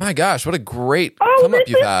weird. My gosh, what a great come up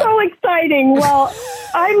you've had. Oh, this is so exciting. Well,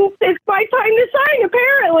 it's my time to shine,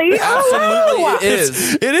 apparently. Absolutely, it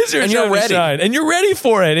is. It is your time to shine, and you're ready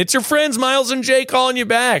for it. It's your friends Miles and Jay calling you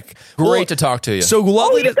back. Great to talk to you. So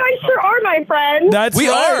lovely. You guys sure are my friends.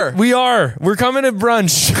 We are. We're coming to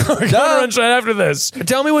brunch. We're coming to brunch right after this.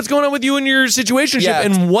 Tell me what's going on with you and your situationship,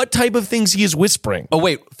 and what type of things he is whispering. Oh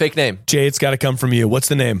wait, fake name. Jay, it's got to come from you. What's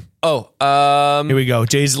the name? Here we go.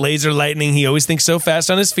 Jay's laser lightning. He always thinks so fast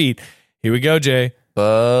on his feet. Here we go, Jay.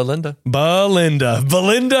 Belinda,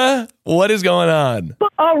 what is going on?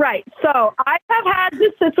 All right. So I have had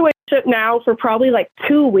this situation now for probably like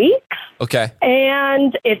 2 weeks. Okay.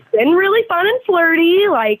 And it's been really fun and flirty.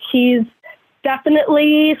 Like, he's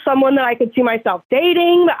definitely someone that I could see myself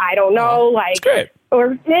dating, but I don't know,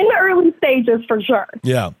 or in the early stages for sure.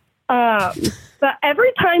 Yeah. But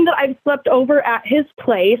every time that I've slept over at his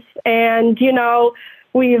place, and, you know,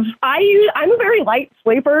 I'm a very light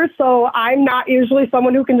sleeper, so I'm not usually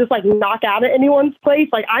someone who can just like knock out at anyone's place.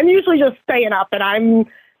 Like, I'm usually just staying up and I'm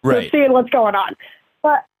just seeing what's going on.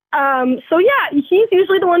 But so yeah, he's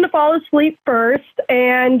usually the one to fall asleep first.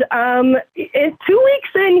 And 2 weeks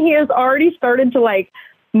in, he has already started to like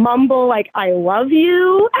mumble like "I love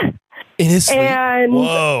you" in his sleep. And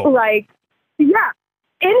like, yeah,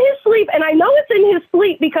 in his sleep. And I know it's in his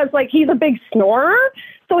sleep because like he's a big snorer.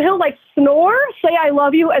 So he'll like snore, say "I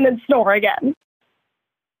love you," and then snore again.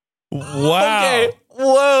 Wow. Okay.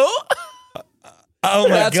 Whoa. Oh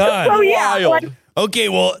my God. So yeah. Like, okay,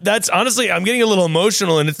 well, that's honestly, I'm getting a little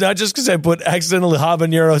emotional, and it's not just because I put accidental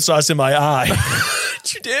habanero sauce in my eye.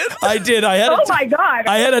 You did? I did. my God.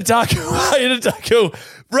 I had a taco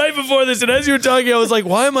right before this, and as you were talking, I was like,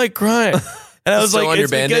 why am I crying? And I was like, it's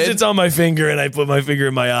because it's on my finger, and I put my finger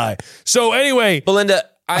in my eye. So anyway. Belinda,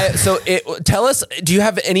 tell us, do you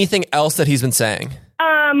have anything else that he's been saying?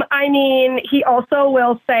 I mean, he also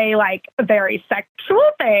will say like very sexual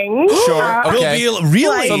things. Sure. Okay. He'll be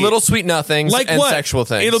really so little sweet nothings like and what? Sexual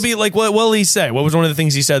things. It'll be like, what will he say? What was one of the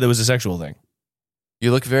things he said that was a sexual thing?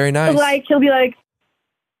 You look very nice. Like, he'll be like,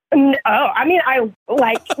 I mean,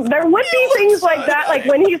 there would be things like that, like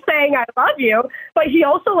when he's saying "I love you," but he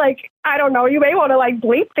also like, I don't know, you may want to like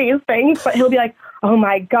bleep these things, but he'll be like, "Oh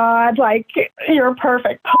my God, like you're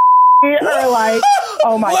perfect." Or like,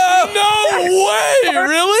 "Oh my God." No way,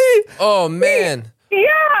 really? Oh man.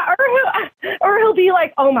 Yeah, or he'll be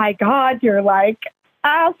like, "Oh my God, you're like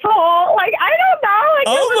asshole." Like, I don't know. Like,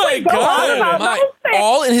 Oh my God.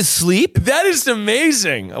 All in his sleep? That is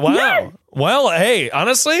amazing. Wow. Yes. Well, hey,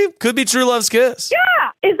 honestly, could be true love's kiss.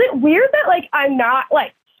 Yeah. Is it weird that like I'm not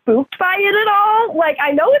like spooked by it at all? Like,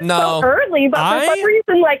 I know it's so early, but for some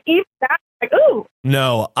reason, like, even that, like, ooh.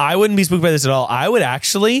 No, I wouldn't be spooked by this at all. I would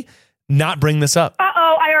actually not bring this up.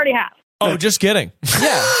 Uh-oh, I already have. Oh, just kidding.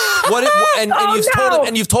 Yeah.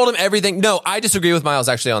 You've told him everything. No, I disagree with Miles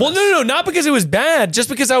actually on this. Well, no, not because it was bad, just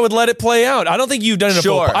because I would let it play out. I don't think you've done I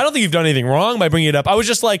don't think you've done anything wrong by bringing it up. I was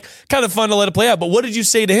just like kind of fun to let it play out. But what did you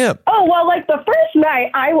say to him? Oh, well, like the first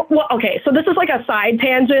night, okay, so this is like a side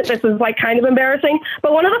tangent. This is like kind of embarrassing.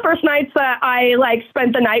 But one of the first nights that I like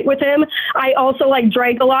spent the night with him, I also like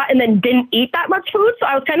drank a lot and then didn't eat that much food. So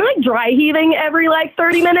I was kind of like dry heaving every like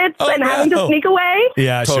 30 minutes having to sneak away.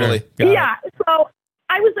 Yeah, totally. Sure. Yeah. So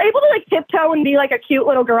I was able to like tiptoe and be like a cute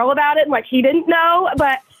little girl about it, and like he didn't know,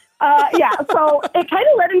 but yeah. So it kind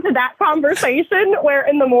of led into that conversation where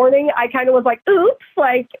in the morning I kind of was like, "Oops!"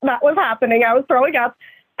 Like that was happening. I was throwing up,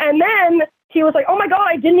 and then he was like, "Oh my God,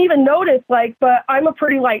 I didn't even notice." Like, but I'm a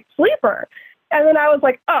pretty light sleeper, and then I was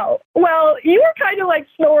like, "Oh, well, you were kind of like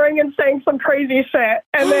snoring and saying some crazy shit,"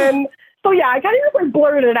 and then. So, yeah, I kind of just like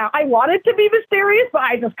blurted it out. I wanted to be mysterious, but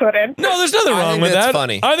I just couldn't. No, there's nothing wrong with that.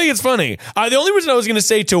 Funny. I think it's funny. The only reason I was going to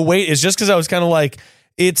say to wait is just because I was kind of like,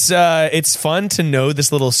 it's fun to know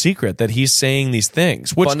this little secret that he's saying these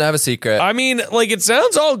things. Which, fun to have a secret. I mean, like, it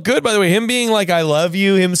sounds all good, by the way. Him being like, I love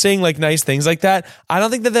you, him saying like nice things like that. I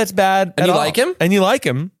don't think that that's bad. And you like him? And you like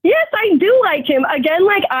him? Yes, I do like him. Again,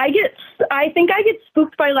 like, I think I get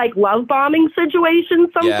spooked by like love bombing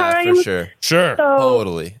situations sometimes. Yeah, for sure. Sure. So,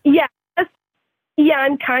 totally. Yeah,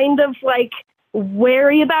 I'm kind of like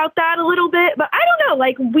wary about that a little bit, but I don't know.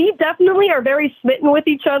 Like, we definitely are very smitten with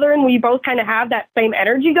each other, and we both kind of have that same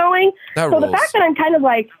energy going. That so rules. The fact that I'm kind of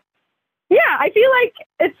like, yeah, I feel like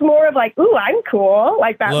it's more of like, ooh, I'm cool,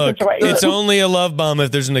 like that situation. It's only a love bomb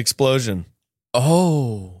if there's an explosion.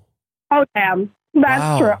 Oh, damn,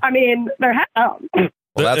 that's true. I mean, there has.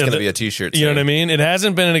 Well, that's going to be a T-shirt. You know what I mean? There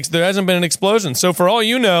hasn't been an explosion. So for all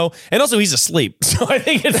you know, and also he's asleep. So I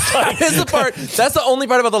think it's like that's the only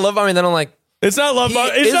part about the love bombing that I'm like. It's not love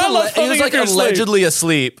bombing. It's not love bombing. He was like allegedly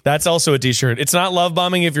asleep. That's also a T-shirt. It's not love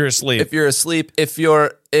bombing if you're asleep. If you're asleep, if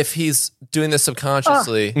he's doing this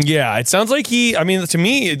subconsciously. Yeah, it sounds like to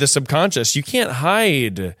me, the subconscious, you can't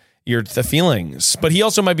hide the feelings, but he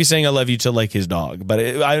also might be saying I love you to like his dog, but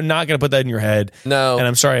I'm not going to put that in your head. No. And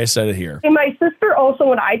I'm sorry I said it here. And my sister also,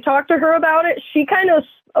 when I talked to her about it, she kind of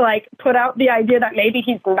like put out the idea that maybe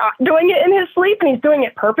he's not doing it in his sleep and he's doing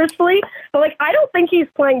it purposefully. But like, I don't think he's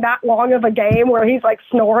playing that long of a game where he's like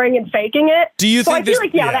snoring and faking it. Do you think I feel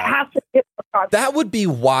like, that has to be that would be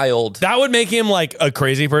wild. That would make him like a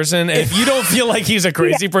crazy person. If you don't feel like he's a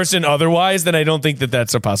crazy person otherwise, then I don't think that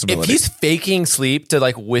that's a possibility. If he's faking sleep to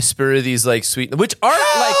like whisper these like sweet, which are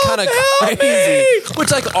like kind of crazy,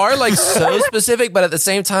 which like are like so specific, but at the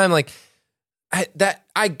same time, like I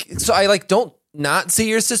like don't not see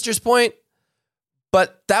your sister's point,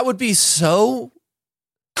 but that would be so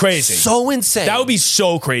crazy, so insane. That would be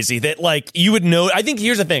so crazy that like you would know. I think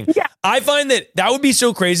here's the thing. Yeah. I find that would be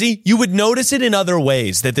so crazy. You would notice it in other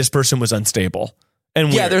ways that this person was unstable.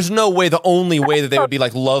 And weird. There's no way. The only way that they would be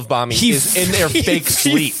like love bombing is in their fake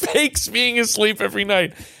sleep. He fakes being asleep every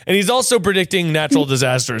night, and he's also predicting natural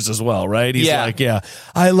disasters as well, right? He's like,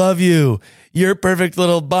 I love you. You're a perfect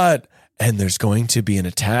little butt. And there's going to be an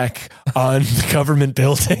attack on the government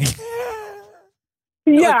building.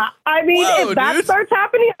 Yeah, I mean, if that starts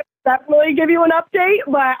happening, I'll definitely give you an update,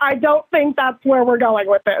 but I don't think that's where we're going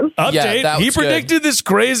with this. Update? Yeah, he predicted this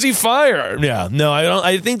crazy fire. Yeah, no, I don't.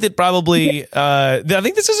 I think that probably. I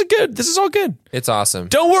think this is good. This is all good. It's awesome.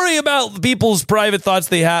 Don't worry about people's private thoughts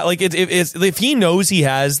they have. Like if he knows he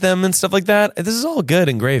has them and stuff like that, this is all good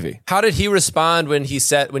and gravy. How did he respond when you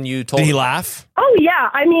told him? Did he laugh? Oh, yeah.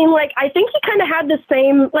 I mean, like, I think he kind of had the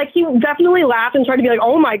same, like, he definitely laughed and tried to be like,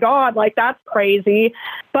 oh, my God, like, that's crazy.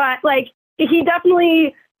 But, like, he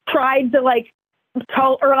definitely tried to, like,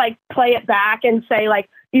 tell or, like, play it back and say, like,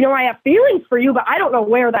 you know, I have feelings for you, but I don't know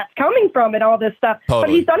where that's coming from and all this stuff. Totally. But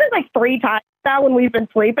he's done it, like, 3 times now when we've been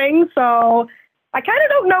sleeping. So I kind of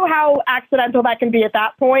don't know how accidental that can be at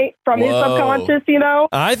that point from his subconscious, you know?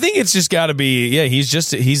 I think it's just got to be,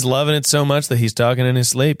 he's loving it so much that he's talking in his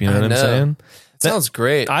sleep. You know what I'm saying? Sounds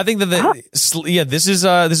great. I think that this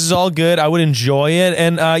is all good. I would enjoy it,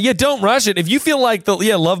 and don't rush it. If you feel like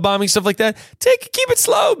love bombing stuff like that, keep it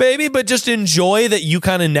slow, baby. But just enjoy that you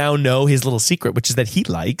kind of now know his little secret, which is that he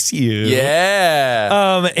likes you.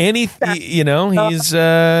 Yeah. And he's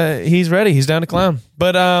ready. He's down to clown.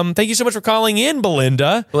 But thank you so much for calling in,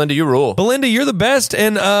 Belinda. Belinda, you rule. Belinda, you're the best.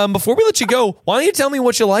 And before we let you go, why don't you tell me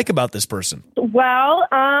what you like about this person? Well,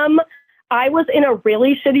 I was in a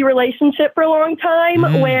really shitty relationship for a long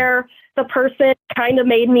time where the person kind of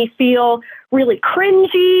made me feel really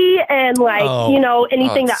cringy and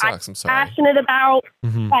anything that I'm passionate about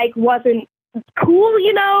wasn't cool,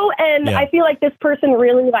 and I feel like this person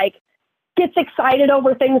really gets excited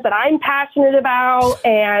over things that I'm passionate about,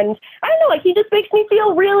 and I don't know, he just makes me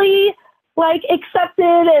feel really accepted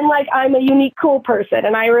and I'm a unique, cool person,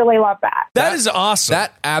 and I really love that. That is awesome.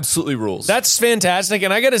 That absolutely rules. That's fantastic.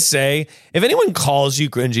 And I gotta say, if anyone calls you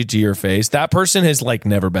cringy to your face, that person has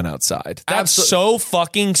never been outside. That's so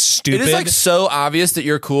fucking stupid. It is so obvious that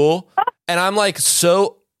you're cool, and I'm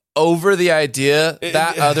so over the idea,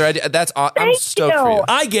 that other idea. I'm stoked for you.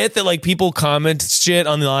 I get that people comment shit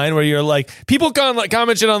online where you're people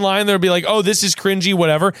comment shit online, they'll be like, oh, this is cringy,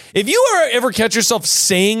 whatever. If you ever catch yourself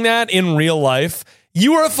saying that in real life,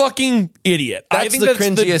 you are a fucking idiot. I think that's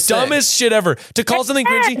the dumbest shit ever. To call something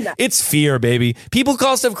cringy, it's fear, baby. People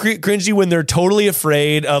call stuff cringy when they're totally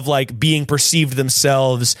afraid of being perceived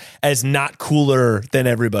themselves as not cooler than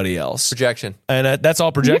everybody else. Projection. And that's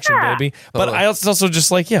all projection, baby. But I also just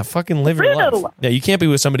fucking live your life. Yeah, you can't be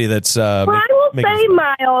with somebody that's... I will say,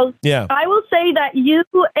 Miles, yeah. I will say that you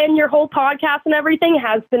and your whole podcast and everything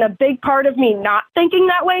has been a big part of me not thinking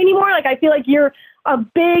that way anymore. I feel like you're a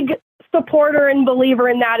big supporter and believer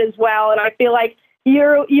in that as well, and I feel like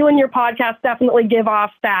you and your podcast definitely give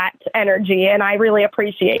off that energy, and I really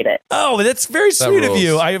appreciate it. Oh, that's very sweet of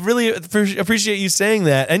you. I really appreciate you saying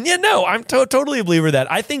that. And I'm totally a believer of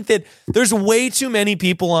that. I think that there's way too many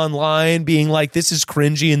people online being this is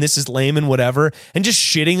cringy and this is lame and whatever, and just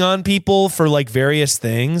shitting on people for various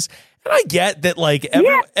things. And I get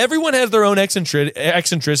that everyone has their own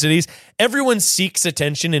eccentricities. Everyone seeks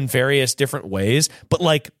attention in various different ways, but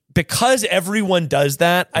because everyone does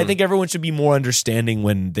that, I think everyone should be more understanding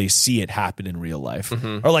when they see it happen in real life.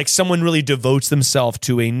 Or someone really devotes themselves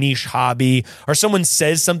to a niche hobby, or someone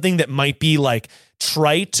says something that might be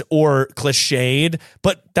trite or cliched,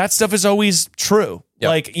 but that stuff is always true.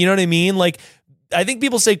 Yep. You know what I mean? I think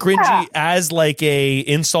people say cringy as a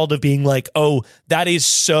insult of being oh, that is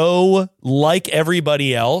so like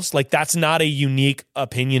everybody else. That's not a unique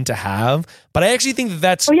opinion to have. But I actually think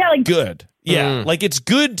that's good. Yeah, it's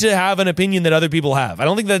good to have an opinion that other people have. I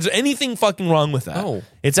don't think there's anything fucking wrong with that. Oh.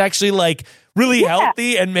 It's actually really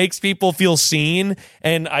healthy and makes people feel seen.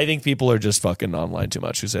 And I think people are just fucking online too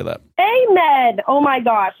much who say that. Amen. Oh my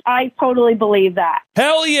gosh, I totally believe that.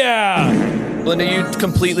 Hell yeah. Linda, you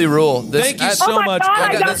completely rule. Thank you so much.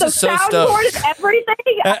 God, I got the soundboard and everything.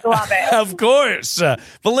 I love it. Of course.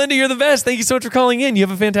 Belinda, you're the best. Thank you so much for calling in. You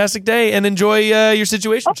have a fantastic day and enjoy your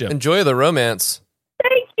situation, Jim. Enjoy the romance.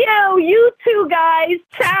 Thank you. You too, guys.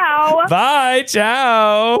 Ciao. Bye.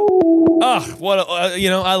 Ciao. Oh, what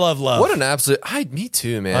I love love. What an absolute... me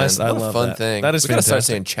too, man. I what love a fun that. thing. That is we gotta fantastic. start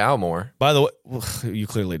saying ciao more. By the way, you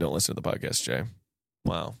clearly don't listen to the podcast, Jay.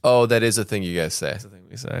 Wow. Oh, that is a thing you guys say. That's the thing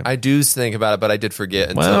we say. I do think about it, but I did forget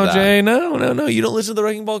until wow, Jay, no. You don't listen to the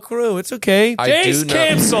Wrecking Ball crew. It's okay. Jay's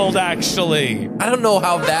canceled, actually. I don't know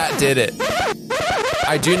how that did it.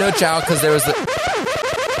 I do know ciao because there was the...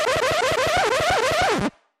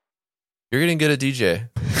 You're getting good at DJ.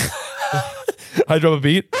 I drop a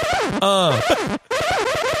beat.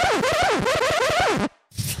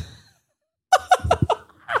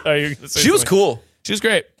 She was cool. She was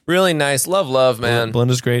great. Really nice. Love, man.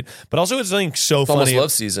 Belinda's great. But also it's something so funny. Almost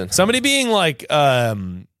love season. Somebody being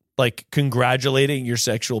congratulating your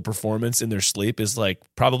sexual performance in their sleep is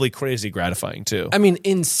probably crazy gratifying too. I mean,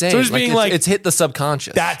 insane. So it's being it's hit the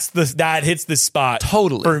subconscious. That hits the spot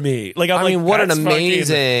totally for me. What an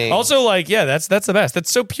amazing. Fucking, also, that's the best.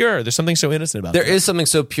 That's so pure. There's something so innocent about there. There is something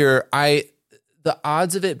so pure. The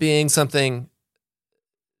odds of it being something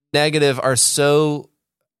negative are so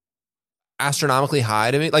astronomically high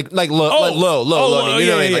to me, low. I mean, you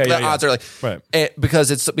know what I mean? The odds are right because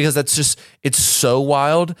that's just it's so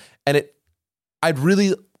wild, and I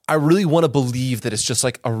really want to believe that it's just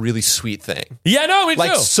a really sweet thing. Yeah, no, me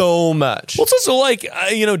too. So much. Well, it's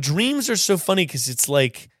also dreams are so funny because it's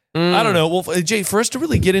I don't know. Well, Jay, for us to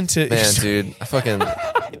really get into... Man, dude, I fucking...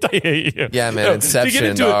 Yeah, man,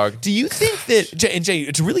 Inception, dog. Do you think that...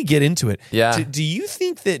 Jay, to really get into it, do you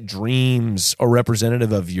think that dreams are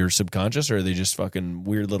representative of your subconscious, or are they just fucking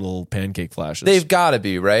weird little pancake flashes? They've got to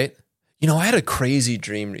be, right? You know, I had a crazy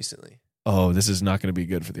dream recently. Oh, this is not going to be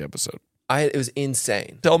good for the episode. It was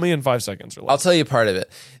insane. Tell me in 5 seconds or less. I'll tell you part of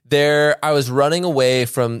it. I was running away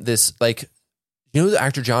from this, like... You know the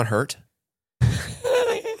actor John Hurt?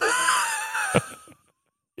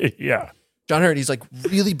 Yeah. John Hurt, he's like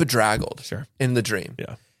really bedraggled in the dream.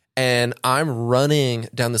 Yeah. And I'm running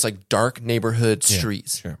down this like dark neighborhood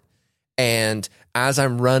streets. Sure. And as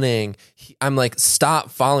I'm running, I'm like, stop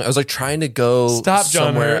following. I was like trying to go John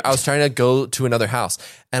somewhere. Hurt. I was trying to go to another house.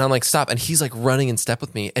 And I'm like, stop. And he's like running in step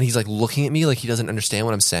with me. And he's like looking at me like he doesn't understand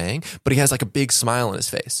what I'm saying. But he has like a big smile on his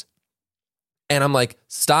face. And I'm like,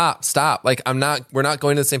 stop. Like we're not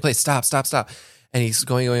going to the same place. Stop. And he's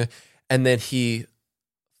going. And then he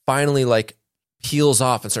finally like peels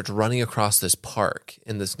off and starts running across this park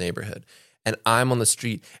in this neighborhood. And I'm on the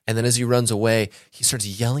street. And then as he runs away, he starts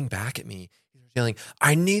yelling back at me. He's yelling,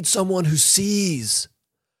 I need someone who sees.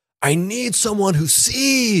 And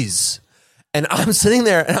I'm sitting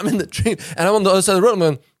there and I'm in the dream and I'm on the other side of the road. I'm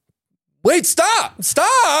going, wait, stop. What does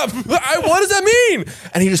that mean?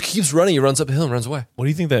 And he just keeps running. He runs up a hill and runs away. What do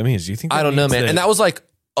you think that means? Do you think I don't know, man. And that was like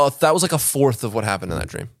a fourth of what happened in that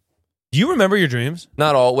dream. Do you remember your dreams?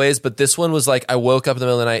 Not always, but this one was like I woke up in the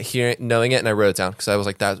middle of the night knowing it, and I wrote it down because I was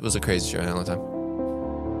like, that was a crazy dream I had all the time.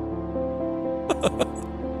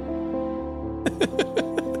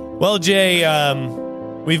 Well, Jay,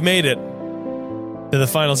 we've made it to the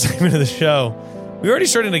final segment of the show. We already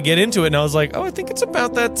started to get into it, and I was like, oh, I think it's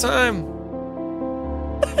about that time.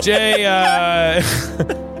 Jay, yeah,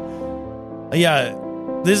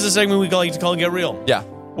 this is a segment we like to call Get Real. Yeah.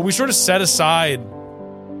 But we sort of set aside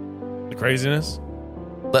the craziness.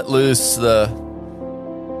 Let loose the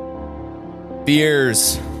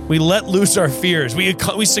fears. We let loose our fears. We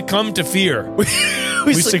succumb to fear.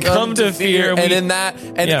 We succumb to fear.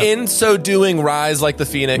 In so doing, rise like the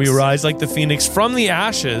phoenix. We rise like the phoenix from the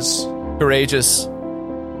ashes. Courageous.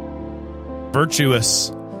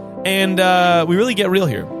 Virtuous. And we really get real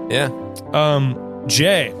here. Yeah.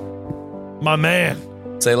 Jay, my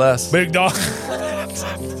man. Say less. Big dog.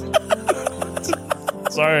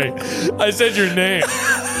 Sorry, I said your name.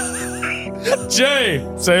 Jay,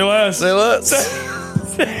 say less. Say less.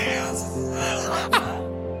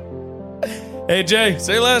 Hey, Jay,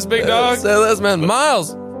 say less, big dog. Say less, man. Miles.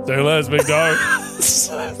 Say less, big dog.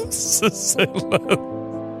 Say less.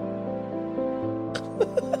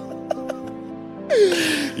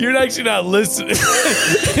 You're actually not listening.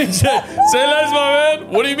 Say less, my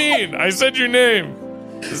man. What do you mean? I said your name.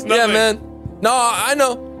 Yeah, man. No, I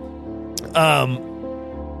know.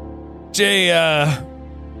 Jay,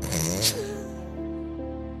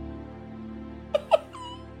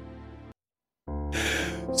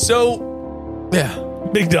 so, yeah,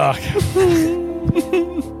 big dog.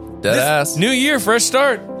 Dead ass. New year, fresh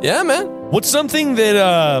start. Yeah, man. What's something that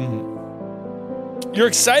you're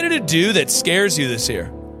excited to do that scares you this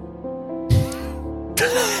year?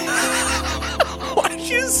 Why'd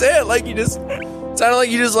you say it like you just sounded like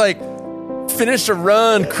you just like finished a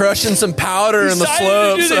run, crushing some powder in the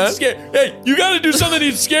slopes. Hey, you got to do something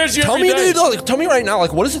that scares you. Tell me right now,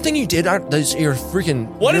 like, what is the thing you did? You're freaking.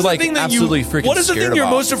 What is like the thing that absolutely freaking? What is the thing you're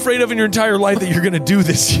most afraid of in your entire life that you're gonna do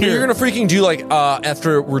this year? You're gonna freaking do like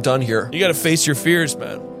after we're done here. You got to face your fears,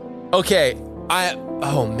 man. Okay,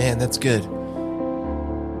 oh man, that's good.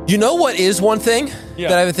 You know what is one thing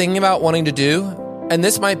that I've been thinking about wanting to do, and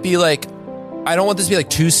this might be like, I don't want this to be like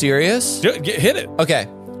too serious. Hit it. Okay.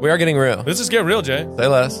 We are getting real. Let's just get real, Jay. Say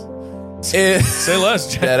less. Say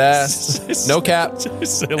less, Jay. Dead ass. No cap.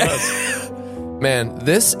 Say less. Man,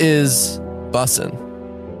 this is bussin'.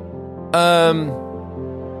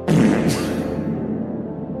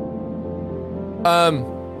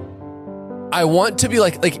 I want to be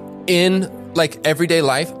like in like everyday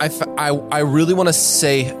life. I really want to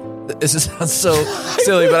say. This sounds so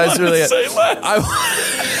silly, but I just really say less.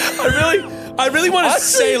 I really want to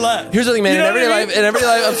say less. Here's the thing, man. In everyday life,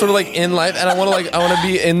 I'm sort of like in life, and I want to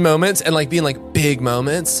be in moments and like be in like big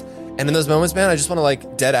moments. And in those moments, man, I just want to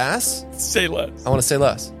like dead ass say less. I want to say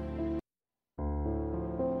less.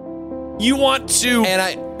 You want to,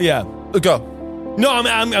 go. No,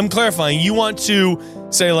 I'm clarifying. You want to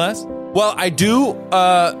say less? Well, I do.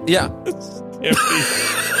 Yeah.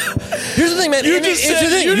 Here's the thing, man. You just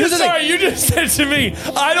said to me,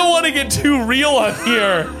 I don't want to get too real on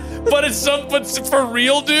here. But for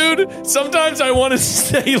real, dude, sometimes I want to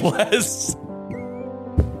say less.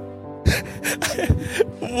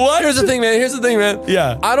 What? Here's the thing, man.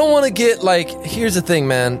 Yeah. I don't want to get like. Here's the thing,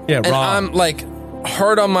 man. Yeah, and wrong. I'm like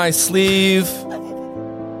heart on my sleeve,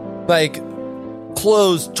 like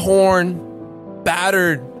clothes torn,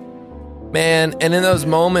 battered, man. And in those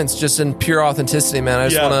moments, just in pure authenticity, man, I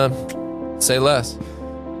just want to say less.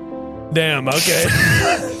 Damn. Okay.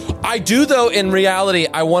 I do though. In reality,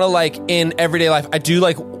 I want to like in everyday life. I do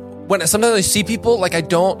like when sometimes I see people like I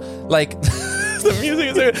don't like. The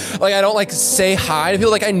music is like I don't like say hi to people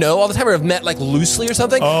like I know all the time or have met like loosely or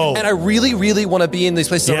something. Oh. And I really, really want to be in these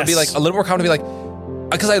places. I want to be like a little more confident, to be like,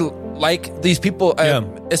 because I like these people,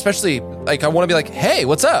 especially like I want to be like, hey,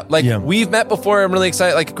 what's up? Like we've met before. I'm really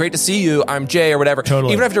excited. Like great to see you. I'm Jay or whatever.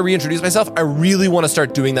 Totally. Even if I have to reintroduce myself, I really want to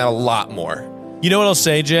start doing that a lot more. You know what I'll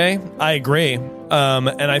say, Jay? I agree.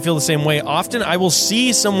 And I feel the same way. Often I will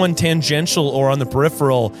see someone tangential or on the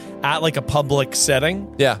peripheral at like a public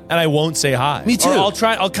setting. Yeah. And I won't say hi. Me too. Or I'll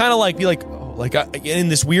kind of like be like, oh, like in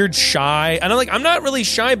this weird shy. And I'm not really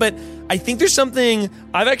shy, but I think there's something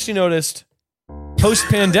I've actually noticed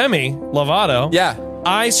post-pandemic, Lovato. Yeah.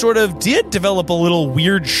 I sort of did develop a little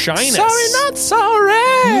weird shyness. Sorry, not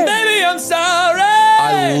sorry. Baby, I'm sorry.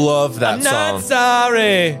 I love that I'm song. not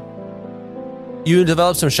sorry. You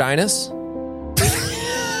developed some shyness?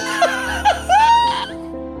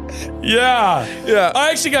 Yeah. I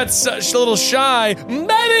actually got such a little shy.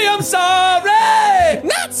 Baby, I'm sorry.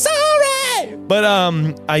 Not sorry. But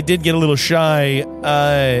I did get a little shy.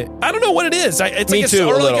 I don't know what it is. It's Me like too,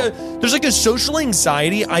 a little. There's like a social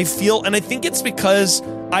anxiety I feel, and I think it's because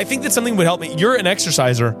I think that something would help me. You're an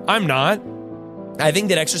exerciser. I'm not. I think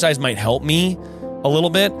that exercise might help me a little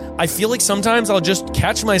bit. I feel like sometimes I'll just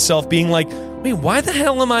catch myself being like, wait, why the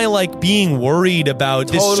hell am I like being worried about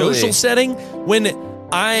this social setting when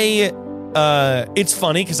it's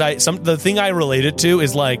funny because the thing I relate it to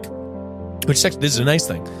is like, this is a nice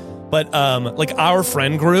thing, but like our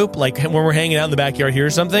friend group, like when we're hanging out in the backyard here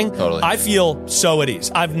or something, I feel so at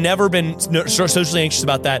ease. I've never been socially anxious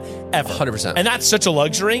about that ever. 100%. And that's such a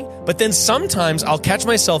luxury. But then sometimes I'll catch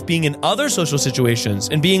myself being in other social situations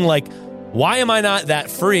and being like, why am I not that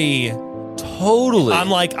free? Totally. I'm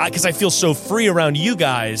like, because I feel so free around you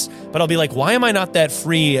guys, but I'll be like, why am I not that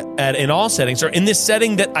free in all settings or in this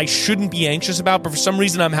setting that I shouldn't be anxious about, but for some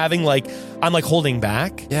reason I'm holding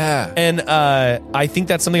back. Yeah. And I think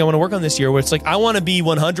that's something I want to work on this year, where it's like, I want to be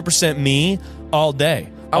 100% me all day,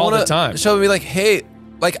 all the time. So be like, hey,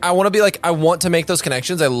 like I want to be like, I want to make those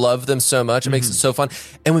connections. I love them so much. It makes it so fun.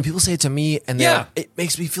 And when people say it to me, and it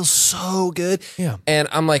makes me feel so good. Yeah. And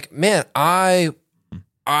I'm like, man, I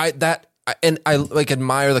like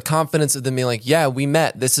admire the confidence of them being like, yeah, we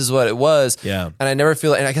met. This is what it was. Yeah. And I never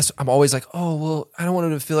feel, and I guess I'm always like, oh, well, I don't want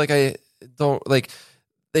them to feel like I don't like,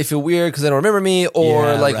 they feel weird because they don't remember me,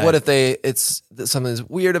 or what if it's something's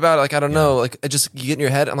weird about it? Like, I don't know. Like, you get in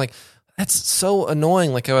your head. I'm like, that's so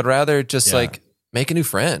annoying. Like, I would rather just like make a new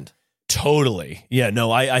friend. Totally. Yeah.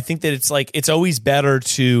 No, I think that it's like, it's always better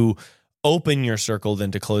to open your circle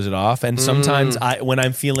than to close it off. And sometimes when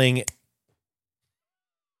I'm feeling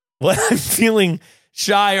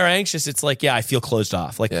shy or anxious, it's like, I feel closed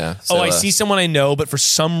off. Like, I see someone I know, but for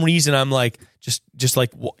some reason I'm like, just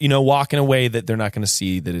like, walking away that they're not going to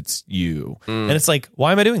see that it's you. And it's like,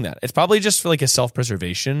 why am I doing that? It's probably just for like a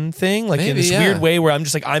self-preservation thing. Like in this weird way where I'm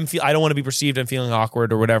just like, I don't want to be perceived. I'm feeling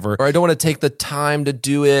awkward or whatever. Or I don't want to take the time to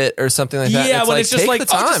do it or something like that. Yeah, it's just like, the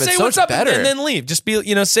time. Just say what's up and then leave. Just be,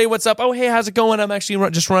 say what's up. Oh, hey, how's it going? I'm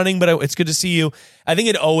actually just running, but it's good to see you. I think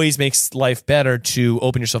it always makes life better to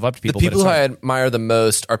open yourself up to people. The people who I admire the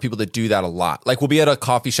most are people that do that a lot. Like we'll be at a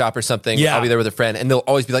coffee shop or something. Yeah. I'll be there with a friend and they'll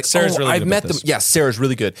always be like, Sarah's really I've met them. Yeah, Sarah's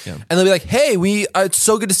really good. Yeah. And they'll be like, hey, it's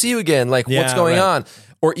so good to see you again. Like, what's going on?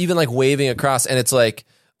 Or even like waving across. And it's like,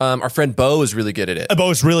 our friend Bo is really good at it.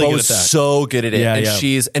 Bo's really good at that. So good at it.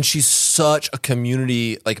 Yeah, and she's such a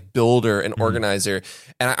community like builder and organizer.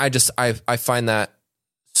 And I find that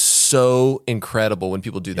so incredible when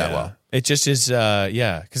people do that well. It just is,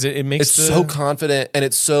 because it makes it's so confident, and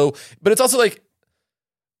but it's also like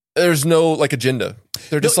there's no like agenda.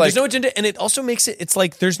 There's no agenda, and it also makes it's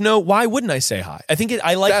like there's no, why wouldn't I say hi? I think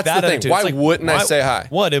I like that's that the thing. attitude. Why wouldn't I say hi?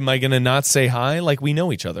 What, am I going to not say hi? Like we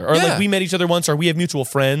know each other, or like we met each other once, or we have mutual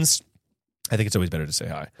friends. I think it's always better to say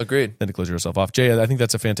hi. Agreed. Than to close yourself off. Jay, I think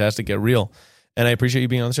that's a fantastic get real, and I appreciate you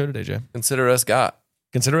being on the show today, Jay. Consider us got.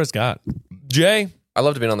 Jay, I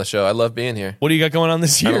loved being on the show. I love being here. What do you got going on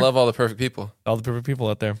this year? I love all the perfect people. All the perfect people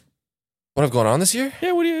out there. What I've going on this year?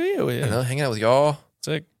 Yeah, what do you I don't know, hanging out with y'all.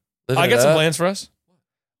 Sick. I got some plans for us.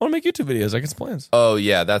 I want to make YouTube videos. I got some plans. Oh,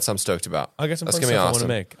 yeah. That's I'm stoked about. I got some That's fun gonna stuff be awesome.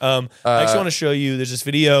 I want to make. I actually want to show you. There's this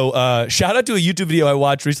video. Shout out to a YouTube video I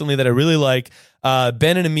watched recently that I really like.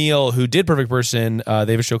 Ben and Emil, who did Perfect Person, they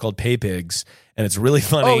have a show called Pay Pigs, and it's really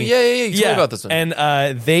funny. Oh, yeah. You told me about this one.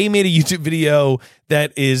 And they made a YouTube video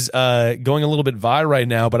that is going a little bit viral right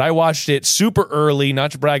now, but I watched it super early,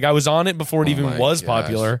 not to brag. I was on it before it even was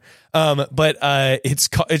popular. But it's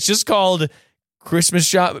just called Christmas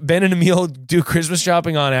Shop. Ben and Emil do Christmas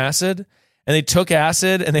shopping on acid. And they took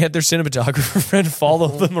acid and they had their cinematographer friend follow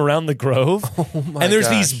them around the Grove. And there's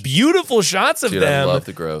these beautiful shots of them. I love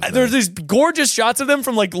the Grove. There's these gorgeous shots of them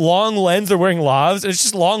from like long lens. They're wearing lavs. And it's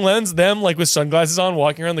just long lens, them like with sunglasses on,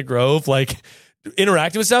 walking around the Grove, like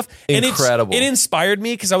interacting with stuff. Incredible. And it inspired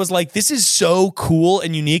me because I was like, this is so cool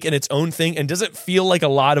and unique in its own thing and doesn't feel like a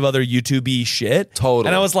lot of other YouTube-y shit. Totally.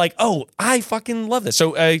 And I was like, oh, I fucking love this.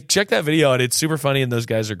 So check that video out. It's super funny and those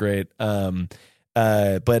guys are great.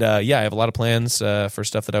 But I have a lot of plans for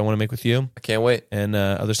stuff that I want to make with you. I can't wait. And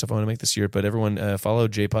other stuff I want to make this year. But everyone follow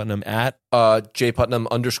Jay Putnam at Jay Putnam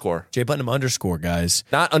 _. Jay Putnam _ guys.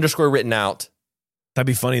 Not underscore written out. That'd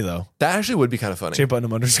be funny though. That actually would be kind of funny. Jay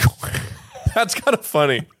Putnam _ That's kind of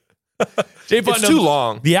funny. Jay Putnam, it's too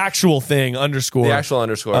long. The actual thing _ The actual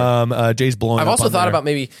underscore. Jay's blowing I've up also on thought there. about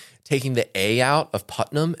maybe taking the A out of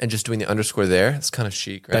Putnam and just doing the underscore there. It's kind of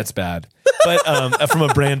chic, right? That's bad. But from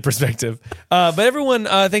a brand perspective. But everyone,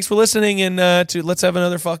 thanks for listening. And let's have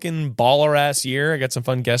another fucking baller ass year. I got some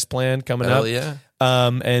fun guests planned coming up. Hell yeah.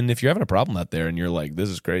 And if you're having a problem out there and you're like, this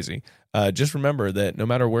is crazy, just remember that no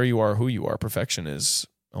matter where you are, who you are, perfection is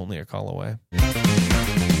only a call away.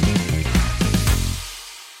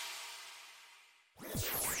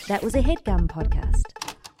 That was a HeadGum podcast.